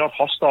secular. They're not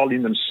hostile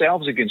in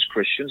themselves against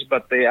Christians,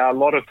 but there are a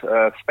lot of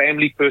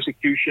family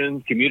persecution,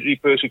 community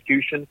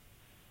persecution.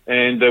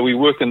 And we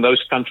work in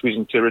those countries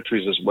and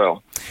territories as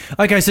well.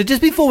 Okay, so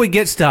just before we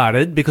get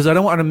started, because I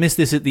don't want to miss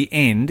this at the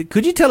end,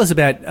 could you tell us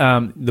about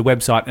the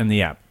website and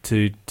the app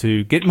to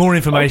get more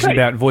information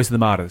about Voice of the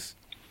Martyrs?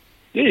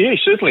 Yeah,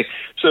 certainly.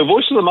 So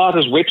Voice of the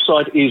Martyrs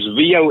website is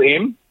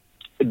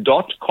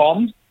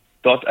and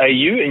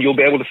you'll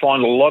be able to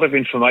find a lot of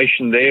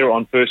information there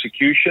on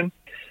persecution.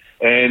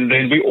 And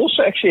then we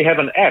also actually have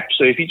an app.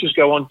 So if you just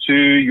go onto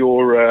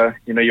your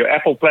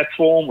Apple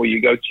platform, or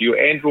you go to your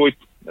Android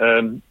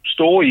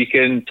store, you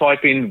can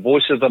type in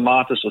Voice of the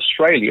Martyrs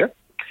Australia,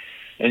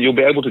 and you'll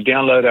be able to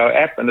download our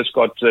app, and it's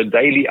got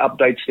daily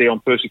updates there on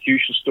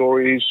persecution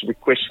stories,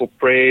 requests for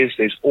prayers.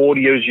 There's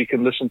audios you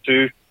can listen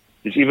to.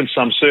 There's even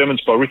some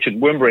sermons by Richard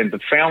Wimbrand, the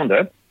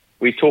founder,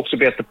 where he talks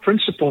about the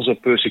principles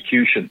of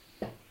persecution.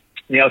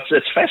 Now,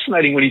 it's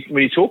fascinating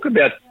when you talk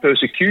about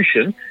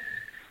persecution.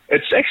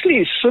 It's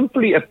actually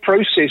simply a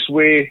process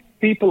where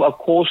people are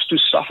caused to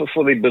suffer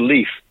for their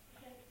belief.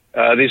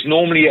 There's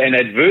normally an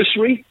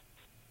adversary,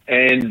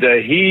 and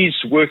his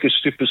work is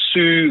to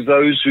pursue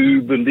those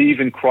who believe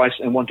in Christ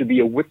and want to be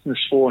a witness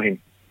for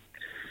him.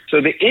 So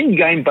the end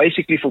game,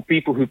 basically, for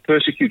people who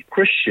persecute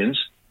Christians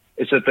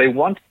is that they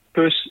want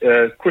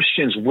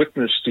Christians'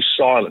 witness to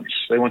silence.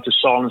 They want to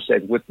silence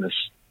that witness.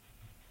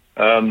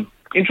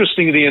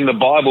 Interestingly, in the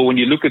Bible, when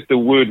you look at the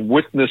word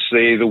witness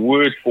there, the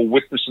word for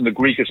witness in the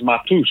Greek is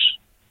martus,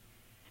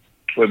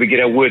 where we get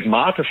our word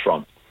martyr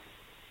from.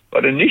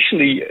 But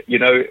initially,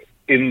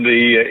 in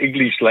the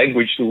English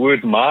language, the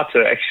word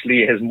martyr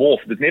actually has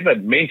morphed. It never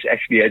meant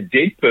actually a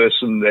dead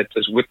person that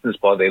is witnessed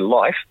by their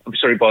life.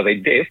 By their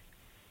death.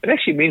 It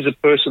actually means a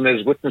person that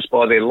is witnessed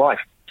by their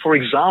life. For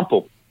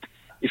example,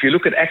 if you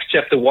look at Acts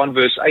chapter 1,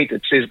 verse 8,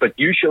 it says, "But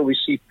you shall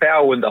receive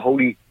power when the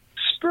Holy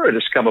Spirit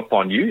has come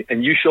upon you,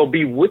 and you shall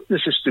be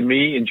witnesses to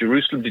me in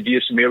Jerusalem,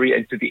 Judea, Samaria,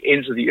 and to the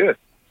ends of the earth."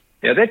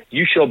 Now that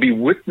 "you shall be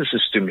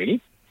witnesses to me,"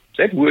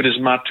 that word is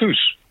martus.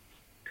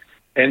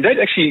 And that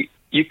actually,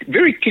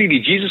 very clearly,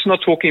 Jesus is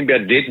not talking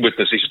about dead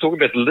witnesses. He's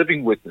talking about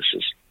living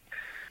witnesses.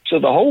 So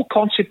the whole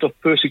concept of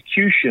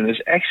persecution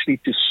is actually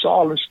to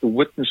silence the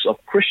witness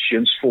of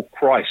Christians for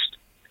Christ.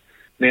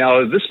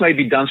 Now, this may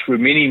be done through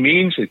many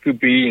means. It could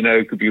be,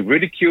 it could be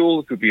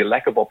ridicule. It could be a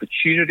lack of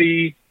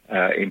opportunity,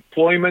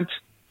 employment.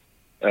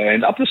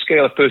 And up the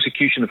scale of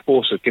persecution, of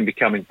course, it can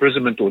become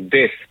imprisonment or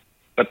death.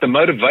 But the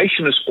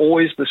motivation is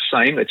always the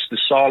same. It's to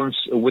silence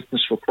a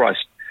witness for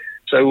Christ.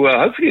 So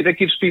hopefully that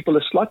gives people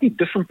a slightly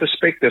different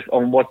perspective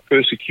on what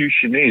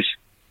persecution is.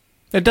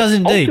 It does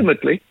indeed.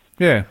 Ultimately.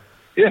 Yeah.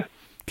 Yeah.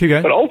 Keep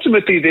going. But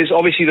ultimately, there's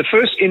obviously the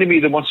first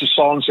enemy that wants to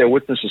silence our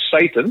witness is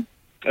Satan.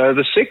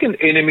 The second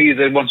enemy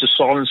that wants to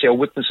silence our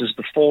witness is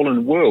the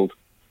fallen world.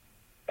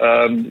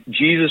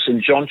 Jesus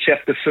in John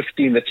chapter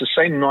 15, that's the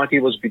same night he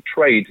was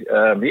betrayed.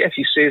 He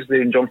actually says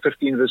there in John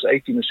 15, verse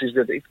 18, it says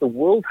that if the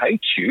world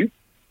hates you,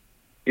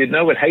 you'd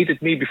know it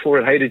hated me before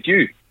it hated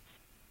you.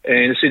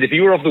 And it said, if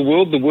you were of the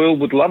world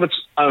would love its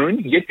own,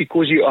 yet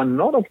because you are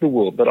not of the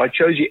world, but I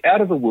chose you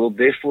out of the world,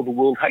 therefore the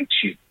world hates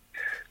you.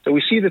 So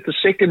we see that the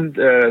second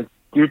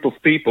group of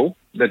people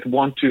that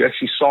want to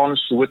actually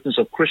silence the witness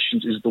of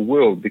Christians is the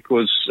world,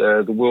 because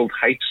the world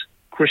hates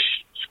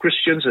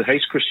Christians, it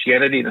hates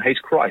Christianity, and it hates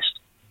Christ.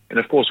 And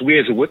of course, we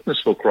as a witness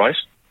for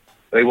Christ,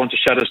 they want to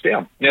shut us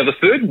down. Now,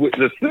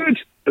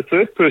 the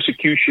third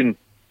persecution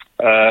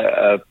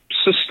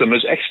system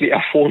is actually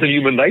our fallen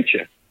human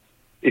nature.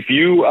 If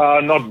you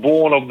are not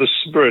born of the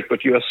Spirit,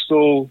 but you are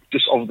still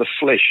just of the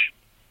flesh,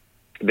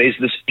 there's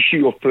this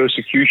issue of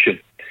persecution.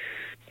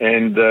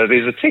 And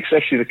there's a text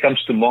actually that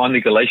comes to mind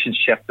in Galatians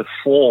chapter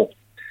 4,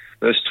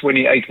 verse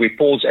 28, where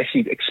Paul's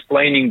actually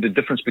explaining the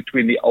difference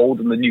between the old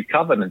and the new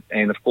covenant.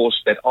 And of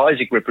course, that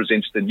Isaac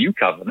represents the new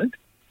covenant,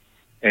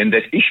 and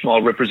that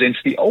Ishmael represents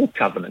the old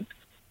covenant.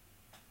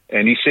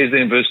 And he says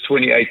there in verse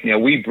 28, now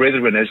we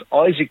brethren, as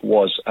Isaac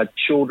was, are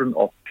children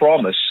of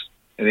promise.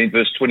 And then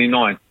verse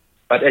 29,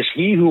 but as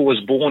he who was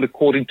born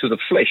according to the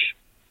flesh,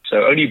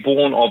 so only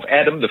born of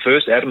Adam, the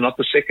first Adam, not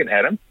the second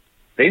Adam,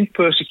 then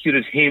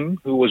persecuted him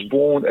who was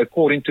born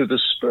according to the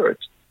Spirit.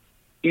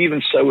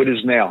 Even so it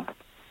is now.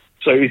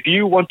 So if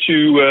you want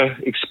to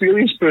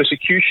experience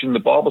persecution, the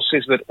Bible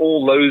says that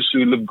all those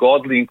who live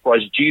godly in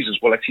Christ Jesus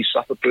will actually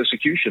suffer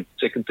persecution.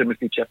 2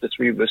 Timothy chapter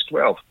 3, verse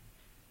 12.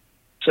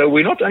 So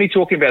we're not only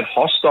talking about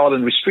hostile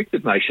and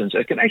restricted nations.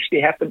 It can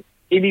actually happen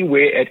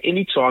anywhere at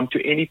any time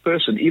to any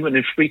person, even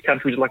in free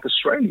countries like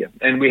Australia.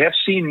 And we have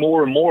seen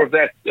more and more of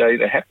that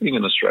happening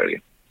in Australia.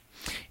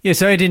 Yeah,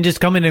 so Aidan,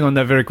 just commenting on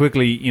that very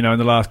quickly, in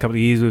the last couple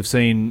of years we've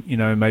seen,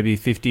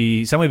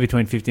 maybe somewhere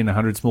between 50 and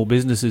 100 small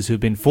businesses who've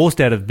been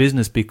forced out of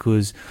business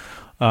because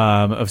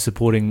of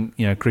supporting,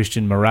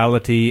 Christian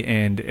morality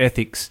and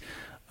ethics.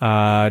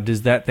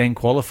 Does that then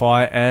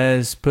qualify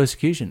as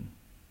persecution?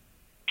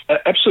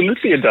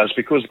 Absolutely it does,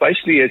 because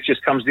basically it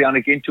just comes down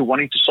again to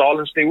wanting to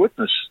silence their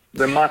witness,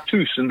 the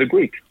martus in the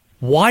Greek.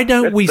 Why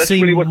don't we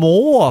see really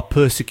more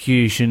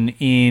persecution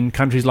in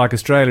countries like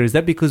Australia? Is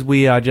that because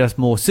we are just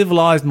more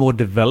civilized, more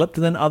developed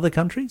than other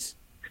countries?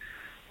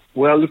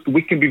 Well, look,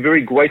 we can be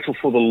very grateful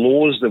for the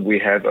laws that we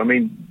have. I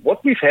mean,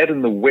 what we've had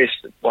in the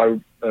West by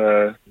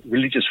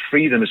religious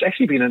freedom has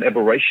actually been an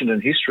aberration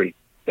in history.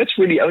 That's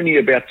really only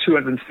about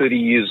 230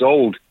 years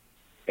old.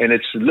 And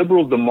it's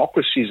liberal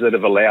democracies that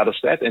have allowed us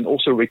that, and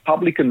also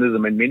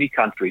republicanism in many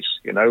countries,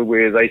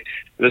 where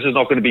this is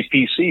not going to be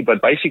PC,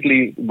 but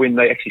basically when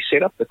they actually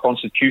set up the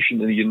Constitution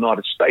in the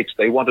United States,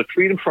 they wanted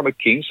freedom from a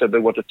king, so they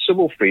wanted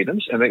civil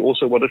freedoms, and they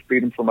also wanted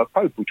freedom from a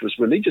pope, which was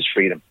religious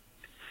freedom.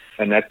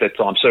 And at that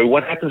time. So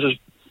what happens is,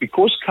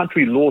 because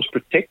country laws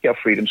protect our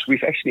freedoms,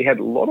 we've actually had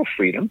a lot of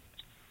freedom.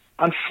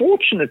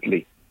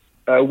 Unfortunately,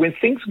 when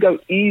things go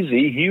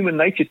easy, human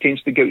nature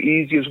tends to go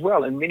easy as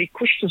well, and many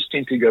Christians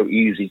tend to go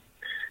easy.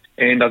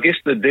 And I guess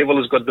the devil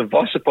has got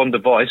device upon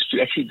device to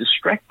actually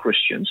distract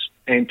Christians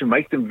and to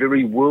make them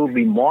very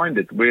worldly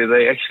minded, where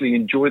they actually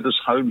enjoy this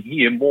home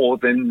here more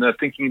than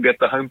thinking about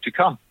the home to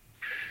come.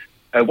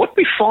 What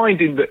we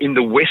find in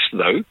the West,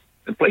 though,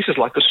 in places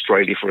like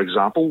Australia, for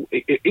example,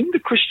 in the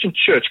Christian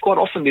church, quite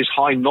often there's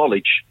high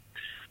knowledge.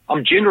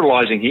 I'm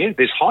generalizing here.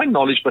 There's high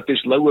knowledge, but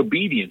there's low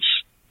obedience.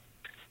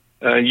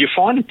 You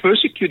find in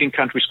persecuting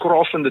countries, quite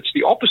often it's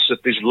the opposite.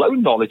 There's low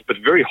knowledge, but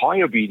very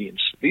high obedience.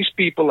 These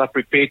people are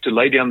prepared to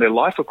lay down their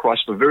life for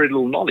Christ for very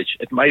little knowledge.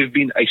 It may have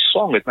been a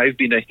song. It may have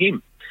been a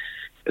hymn.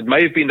 It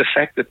may have been the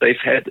fact that they've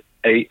had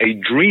a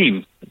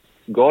dream.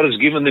 God has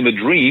given them a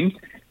dream,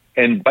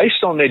 and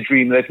based on that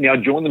dream, they've now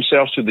joined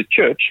themselves to the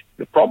church.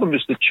 The problem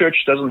is the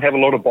church doesn't have a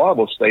lot of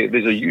Bibles.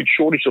 There's a huge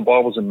shortage of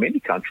Bibles in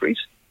many countries.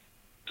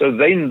 So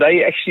then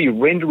they actually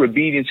render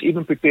obedience,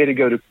 even prepare to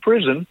go to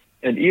prison,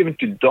 and even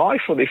to die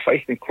for their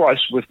faith in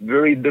Christ with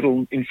very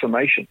little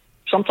information.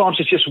 Sometimes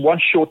it's just one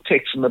short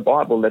text in the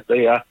Bible that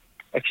they are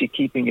actually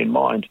keeping in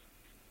mind.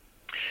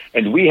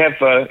 And we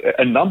have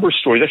a number of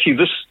stories.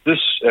 Actually,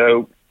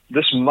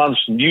 this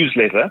month's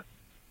newsletter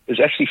is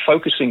actually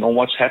focusing on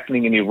what's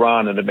happening in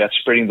Iran and about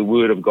spreading the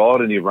word of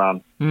God in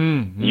Iran.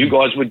 Mm-hmm. You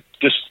guys were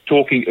just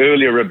talking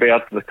earlier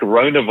about the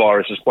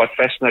coronavirus. It's quite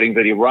fascinating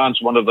that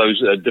Iran's one of those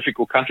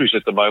difficult countries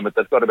at the moment.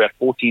 They've got about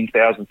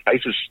 14,000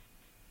 cases,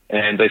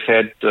 and they've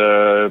had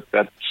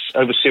about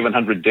over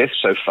 700 deaths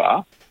so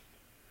far.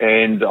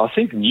 And I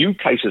think new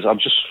cases, I'm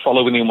just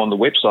following them on the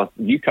website,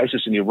 new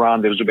cases in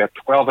Iran, there was about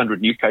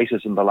 1,200 new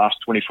cases in the last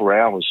 24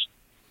 hours.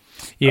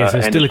 Yes,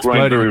 it's still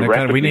exploding.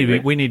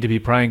 We need to be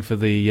praying for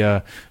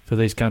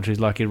these countries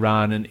like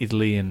Iran and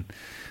Italy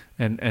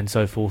and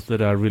so forth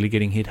that are really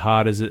getting hit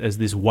hard as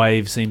this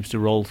wave seems to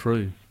roll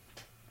through.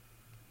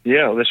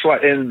 Yeah, that's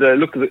right. And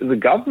look, the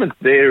government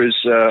there is,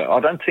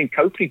 I don't think,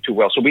 coping too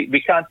well. So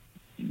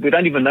we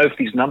don't even know if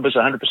these numbers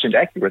are 100%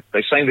 accurate.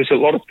 They're saying there's a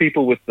lot of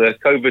people with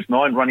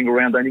COVID-19 running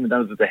around, don't even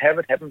know that they have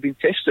it, haven't been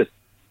tested.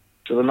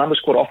 So the numbers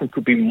quite often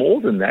could be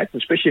more than that,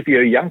 especially if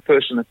you're a young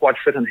person and quite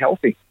fit and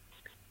healthy.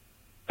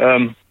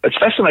 It's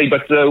fascinating,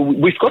 but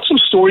we've got some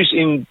stories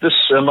in this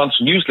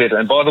month's newsletter.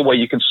 And by the way,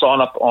 you can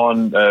sign up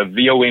on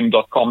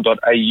vom.com.au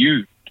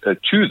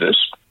to this,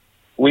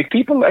 where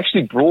people are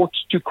actually brought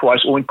to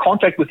Christ or in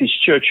contact with his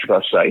church, should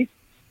I say,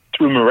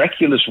 through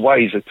miraculous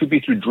ways. It could be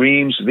through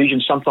dreams,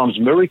 visions, sometimes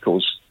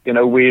miracles,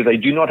 where they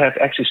do not have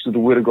access to the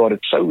Word of God.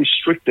 It's so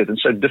restricted and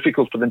so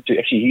difficult for them to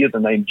actually hear the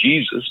name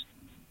Jesus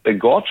that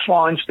God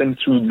finds them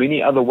through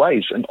many other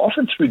ways, and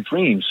often through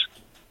dreams.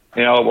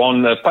 Now,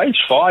 on page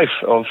 5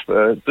 of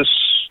this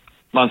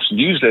month's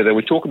newsletter,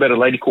 we talk about a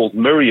lady called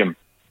Miriam.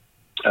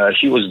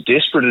 She was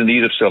desperate in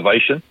need of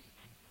salvation.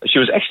 She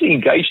was actually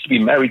engaged to be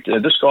married.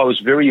 This guy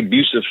was very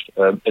abusive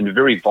and a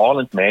very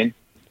violent man.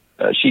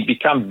 She'd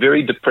become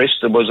very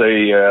depressed. There was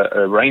a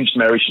arranged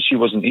marriage that she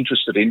wasn't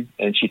interested in,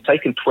 and she'd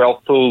taken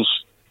 12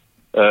 pills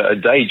a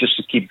day just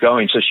to keep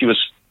going. So she was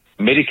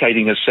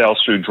medicating herself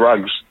through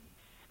drugs.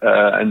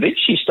 And then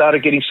she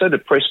started getting so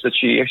depressed that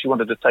she actually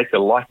wanted to take her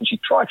life, and she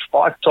tried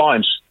 5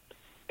 times,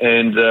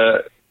 and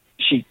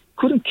she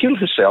couldn't kill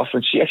herself,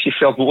 and she actually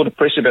felt more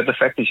depressed about the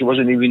fact that she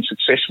wasn't even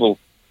successful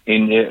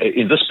in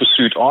this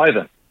pursuit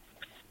either.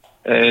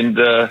 And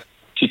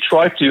she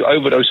tried to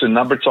overdose a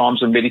number of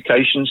times on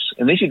medications,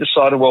 and then she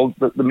decided, well,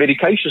 the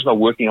medication's not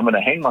working, I'm going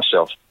to hang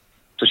myself.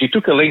 So she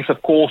took a length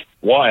of cord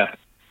wire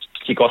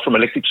she got from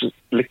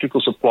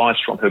electrical supplies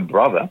from her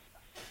brother,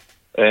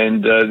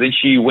 and then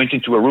she went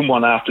into a room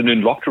one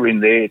afternoon, locked her in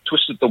there,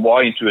 twisted the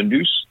wire into a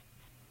noose,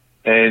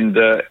 and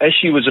as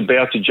she was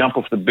about to jump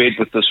off the bed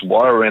with this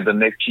wire around the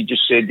neck, she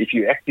just said, if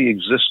you actually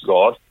exist,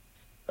 God,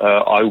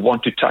 I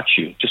want to touch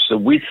you. Just a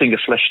weird thing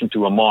that flashed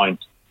into her mind.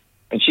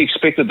 And she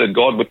expected that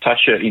God would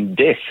touch her in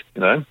death,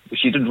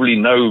 She didn't really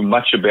know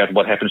much about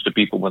what happens to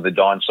people when they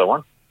die and so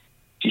on.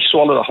 She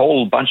swallowed a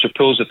whole bunch of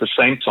pills at the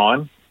same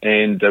time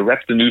and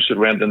wrapped the noose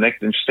around the neck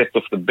and stepped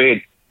off the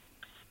bed.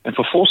 And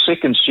for 4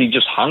 seconds, she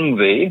just hung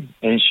there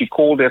and she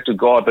called out to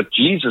God. But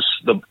Jesus,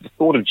 the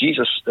thought of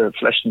Jesus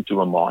flashed into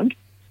her mind.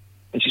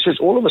 And she says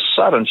all of a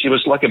sudden, she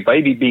was like a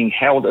baby being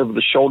held over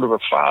the shoulder of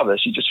her father.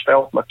 She just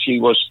felt like she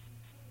was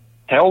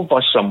held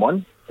by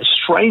someone, a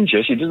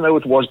stranger. She didn't know who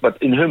it was,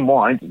 but in her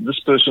mind,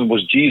 this person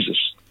was Jesus.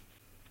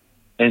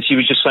 And she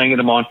was just saying in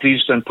her mind,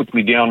 please don't put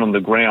me down on the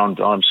ground.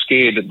 I'm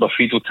scared that my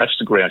feet will touch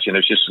the ground.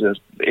 It's just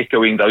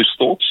echoing those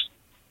thoughts.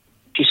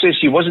 She says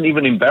she wasn't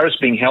even embarrassed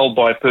being held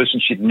by a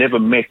person she'd never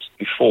met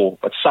before,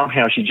 but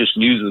somehow she just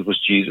knew that it was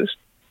Jesus.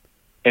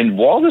 And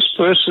while this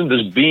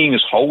being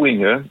is holding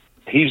her,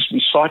 he's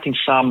reciting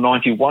Psalm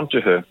 91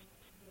 to her.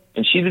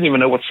 And she didn't even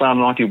know what Psalm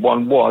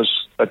 91 was.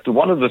 But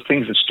one of the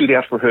things that stood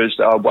out for her is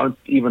that I won't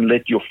even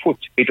let your foot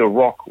hit a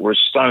rock or a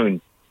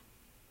stone.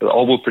 But I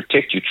will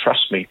protect you.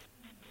 Trust me.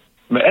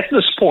 At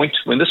this point,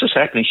 when this is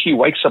happening, she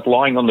wakes up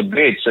lying on the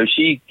bed. So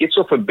she gets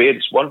off her bed,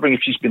 is wondering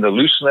if she's been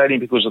hallucinating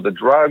because of the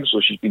drugs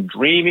or she's been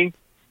dreaming.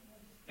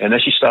 And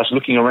as she starts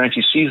looking around,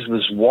 she sees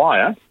this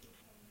wire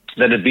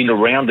that had been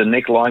around her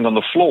neck lying on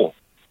the floor.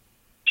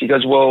 She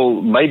goes,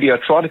 well, maybe I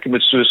tried to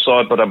commit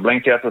suicide, but I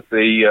blanked out with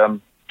the,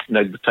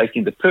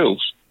 taking the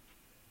pills.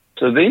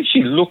 So then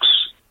she looks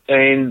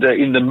and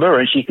in the mirror,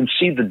 and she can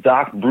see the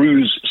dark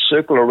bruise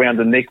circle around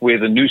the neck where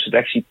the noose had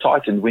actually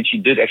tightened when she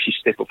did actually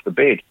step off the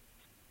bed.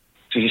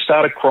 So she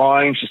started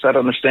crying. She started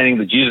understanding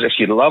that Jesus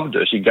actually loved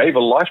her. She gave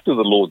her life to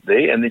the Lord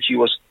there, and then she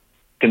was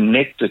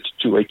connected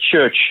to a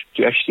church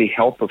to actually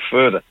help her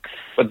further.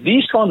 But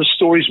these kind of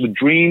stories with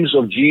dreams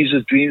of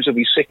Jesus, dreams of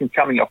his second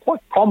coming are quite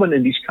common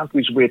in these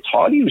countries where it's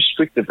highly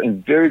restrictive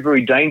and very,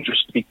 very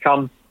dangerous to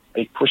become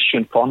a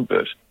Christian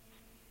convert.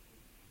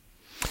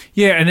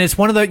 Yeah, and it's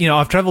one of the,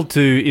 I've travelled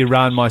to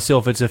Iran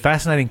myself. It's a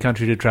fascinating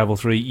country to travel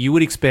through. You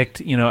would expect,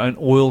 an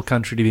oil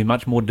country to be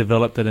much more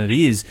developed than it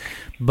is.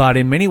 But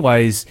in many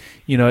ways,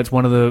 it's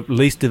one of the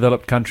least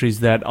developed countries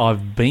that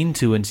I've been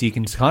to. And so you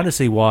can kind of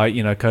see why,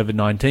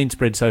 COVID-19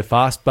 spread so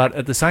fast. But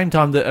at the same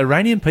time, the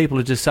Iranian people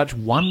are just such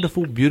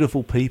wonderful,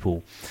 beautiful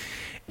people.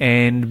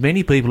 And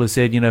many people have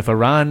said, if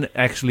Iran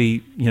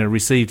actually,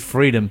 received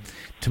freedom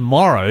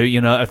tomorrow,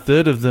 a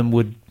third of them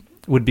would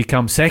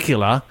become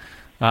secular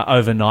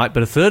overnight,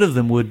 but a third of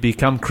them would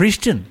become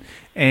Christian.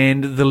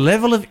 And the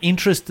level of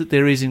interest that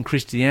there is in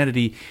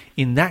Christianity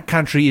in that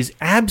country is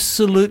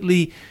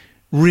absolutely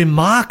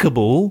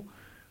remarkable,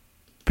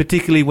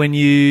 particularly when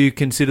you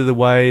consider the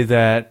way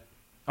that,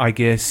 I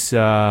guess,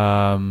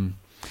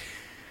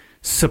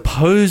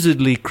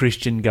 supposedly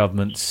Christian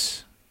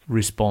governments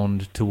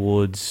respond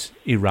towards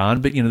Iran.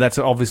 But, that's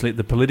obviously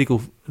the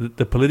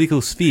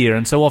political sphere.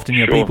 And so often,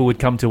 Sure. People would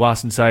come to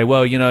us and say,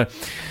 well,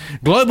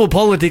 global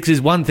politics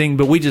is one thing,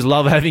 but we just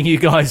love having you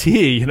guys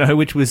here,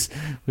 which was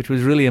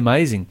really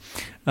amazing.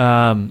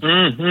 But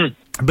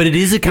it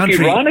is a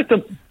country... Iran at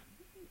the...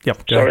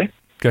 Yep, Sorry?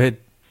 Go ahead.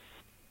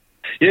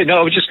 Yeah, no,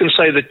 I was just going to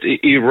say that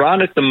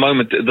Iran at the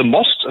moment, the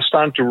mosques are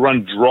starting to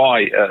run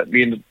dry.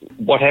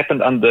 What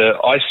happened under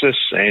ISIS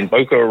and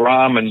Boko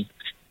Haram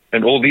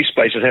and all these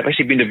places have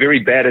actually been a very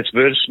bad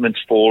advertisement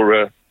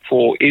for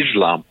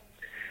Islam.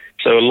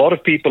 So a lot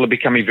of people are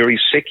becoming very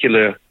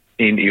secular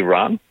in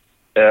Iran.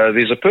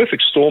 There's a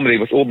perfect storm there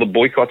with all the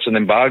boycotts and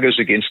embargoes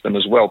against them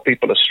as well.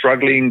 People are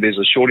struggling. There's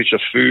a shortage of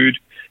food.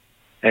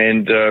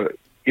 And,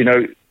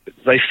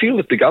 they feel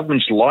that the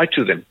governments lie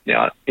to them.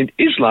 Now, in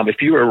Islam,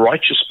 if you're a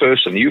righteous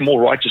person, you're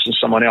more righteous than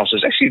someone else,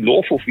 it's actually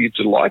lawful for you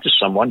to lie to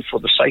someone for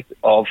the sake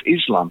of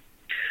Islam.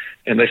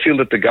 And they feel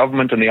that the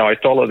government and the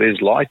Ayatollah there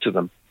lie to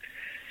them.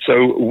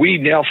 So we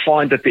now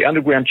find that the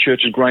underground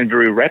church is growing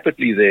very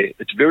rapidly there.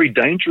 It's very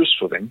dangerous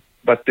for them,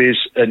 but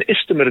there's an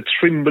estimated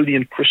 3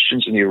 million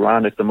Christians in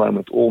Iran at the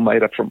moment, all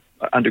made up from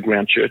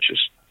underground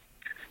churches.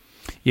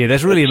 Yeah,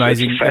 that's really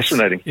amazing. It's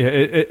fascinating.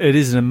 It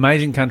is an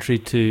amazing country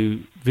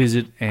to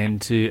visit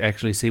and to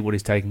actually see what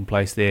is taking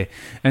place there.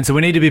 And so we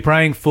need to be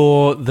praying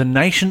for the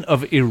nation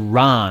of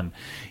Iran.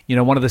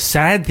 One of the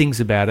sad things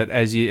about it,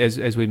 as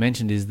we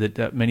mentioned, is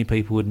that many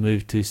people would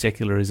move to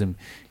secularism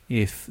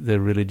if the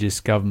religious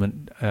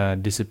government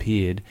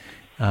disappeared.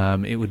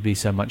 It would be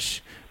so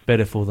much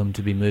better for them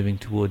to be moving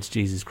towards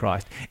Jesus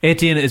Christ.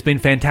 Etienne, it's been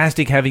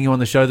fantastic having you on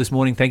the show this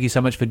morning. Thank you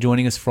so much for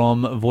joining us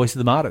from Voice of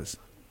the Martyrs.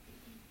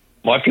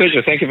 My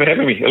pleasure. Thank you for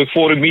having me. I look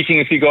forward to meeting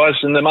with you guys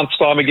in a month's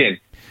time again.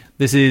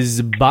 This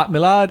is Bart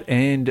Millard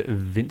and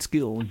Vince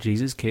Gill.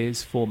 Jesus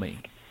cares for me.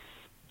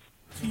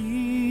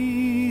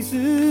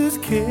 Jesus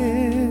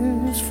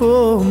cares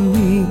for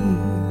me.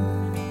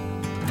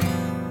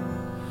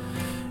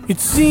 It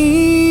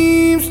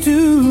seems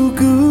too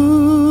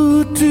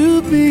good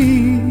to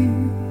be.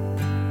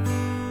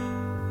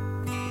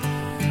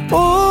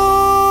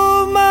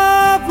 All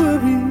my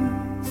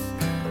worries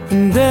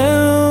and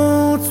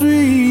doubts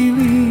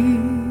released.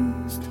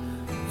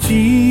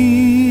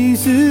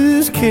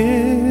 Jesus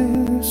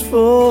cares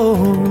for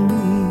me.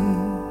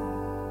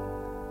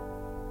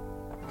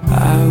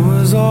 I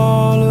was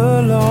all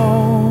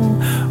alone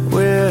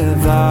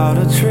without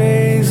a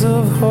trace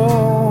of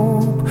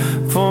hope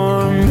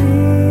for me.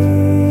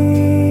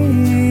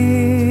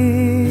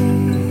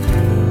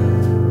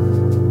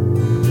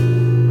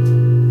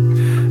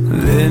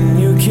 Then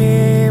you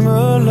came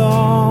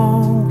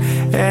along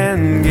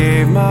and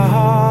gave my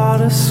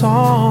heart a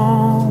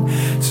song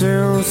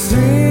to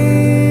sing.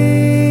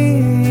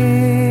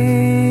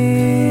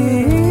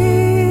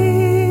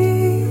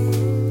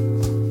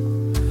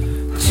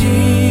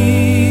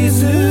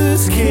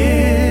 Jesus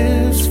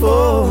cares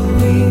for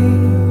me.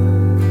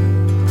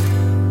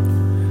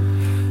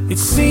 It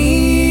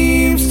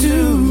seems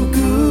too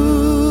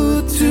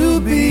good to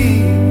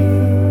be.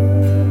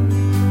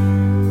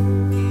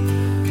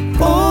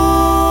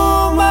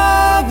 All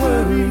my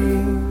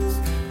worries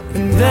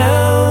and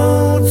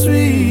doubts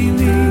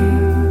released.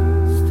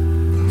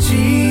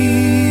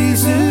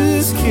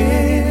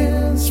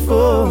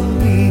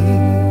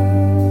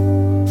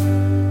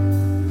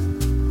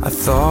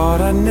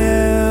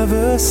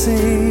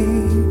 see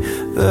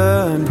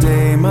the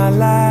day my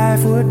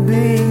life would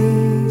be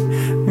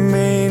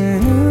made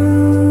new.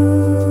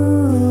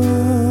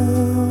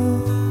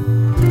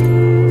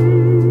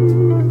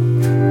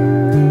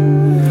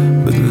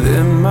 But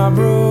then my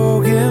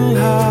broken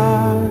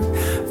heart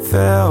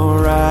fell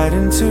right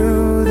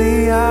into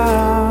the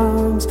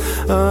arms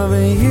of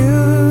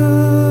you.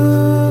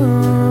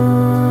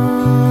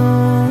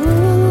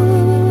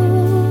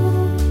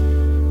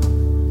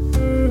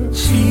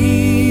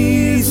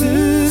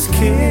 Jesus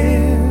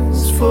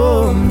cares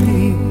for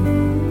me.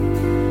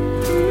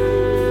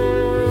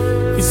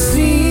 It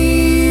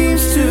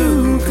seems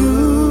too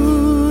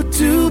good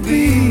to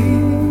be.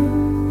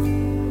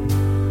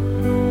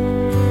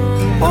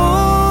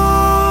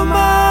 All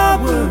my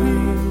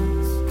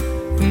worries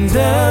and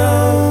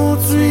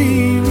doubts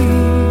released.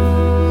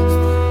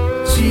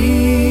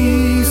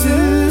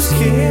 Jesus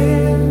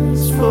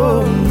cares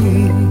for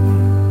me.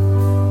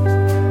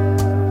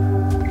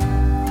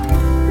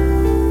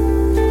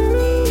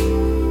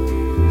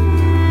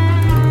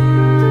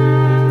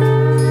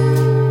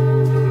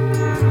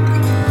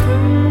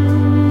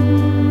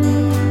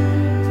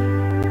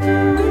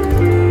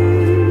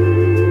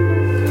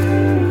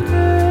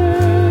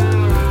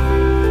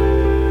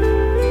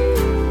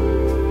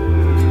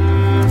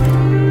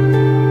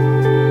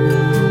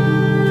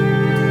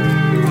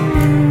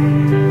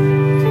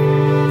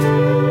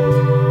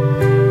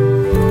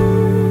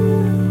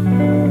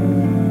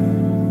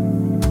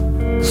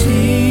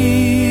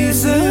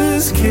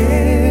 Jesus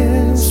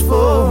cares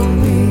for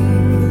me.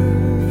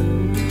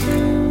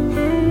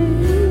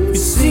 It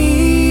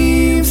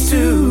seems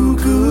too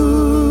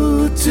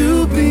good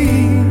to be.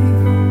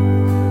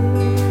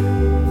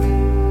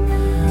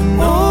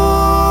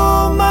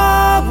 All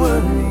my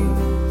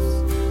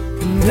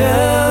worries and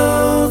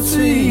doubts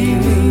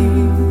released.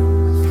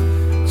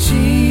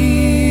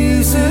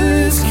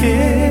 Jesus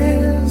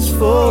cares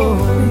for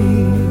me.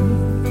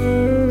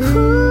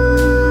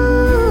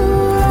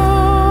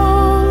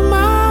 All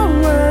my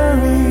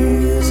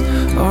worries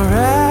are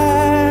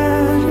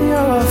at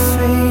your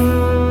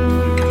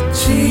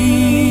feet.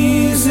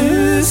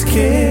 Jesus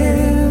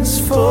cares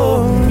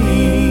for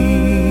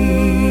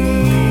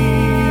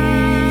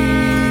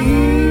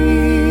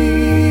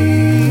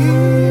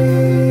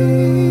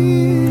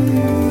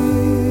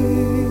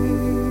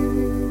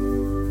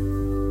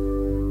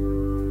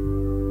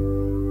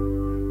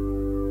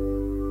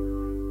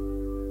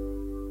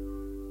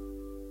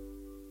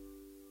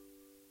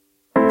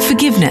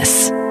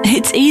Forgiveness.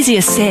 It's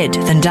easier said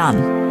than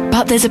done.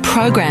 But there's a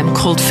program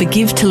called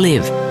Forgive to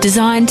Live,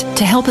 designed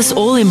to help us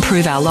all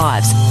improve our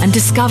lives and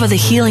discover the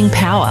healing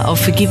power of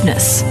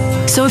forgiveness.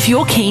 So if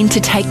you're keen to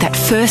take that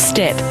first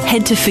step,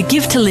 head to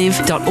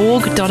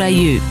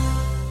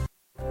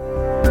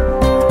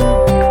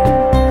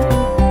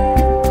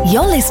forgivetolive.org.au.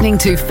 You're listening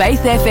to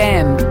Faith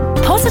FM,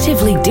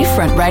 positively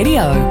different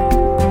radio.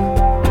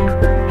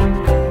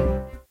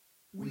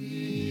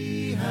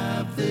 We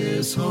have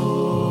this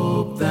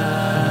hope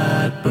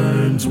that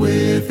burns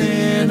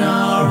within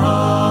our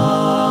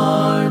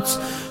hearts,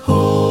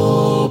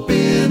 hope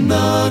in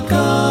the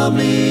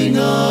coming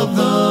of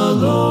the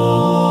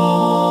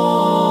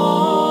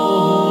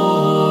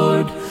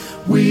Lord.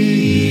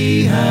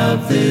 We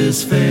have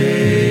this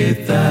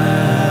faith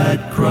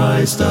that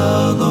Christ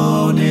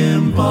alone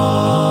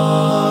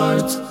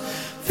imparts,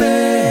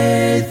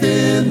 faith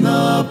in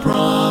the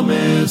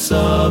promise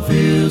of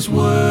His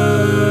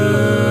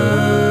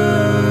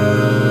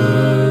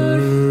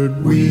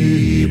word.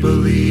 We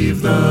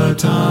believe the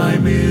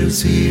time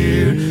is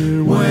here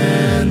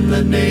when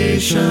the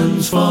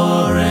nations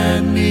far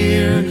and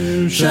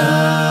near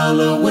shall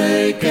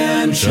awake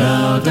and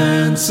shout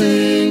and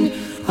sing,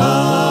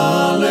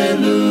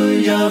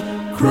 Hallelujah,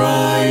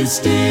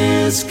 Christ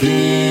is King.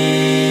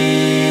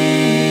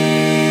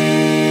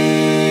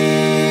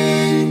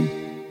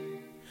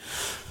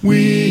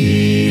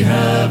 We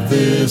have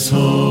this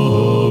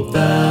hope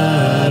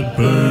that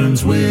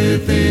burns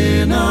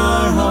within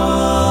our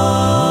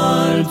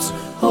hearts,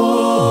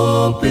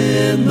 hope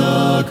in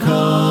the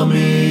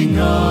coming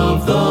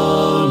of the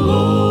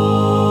Lord.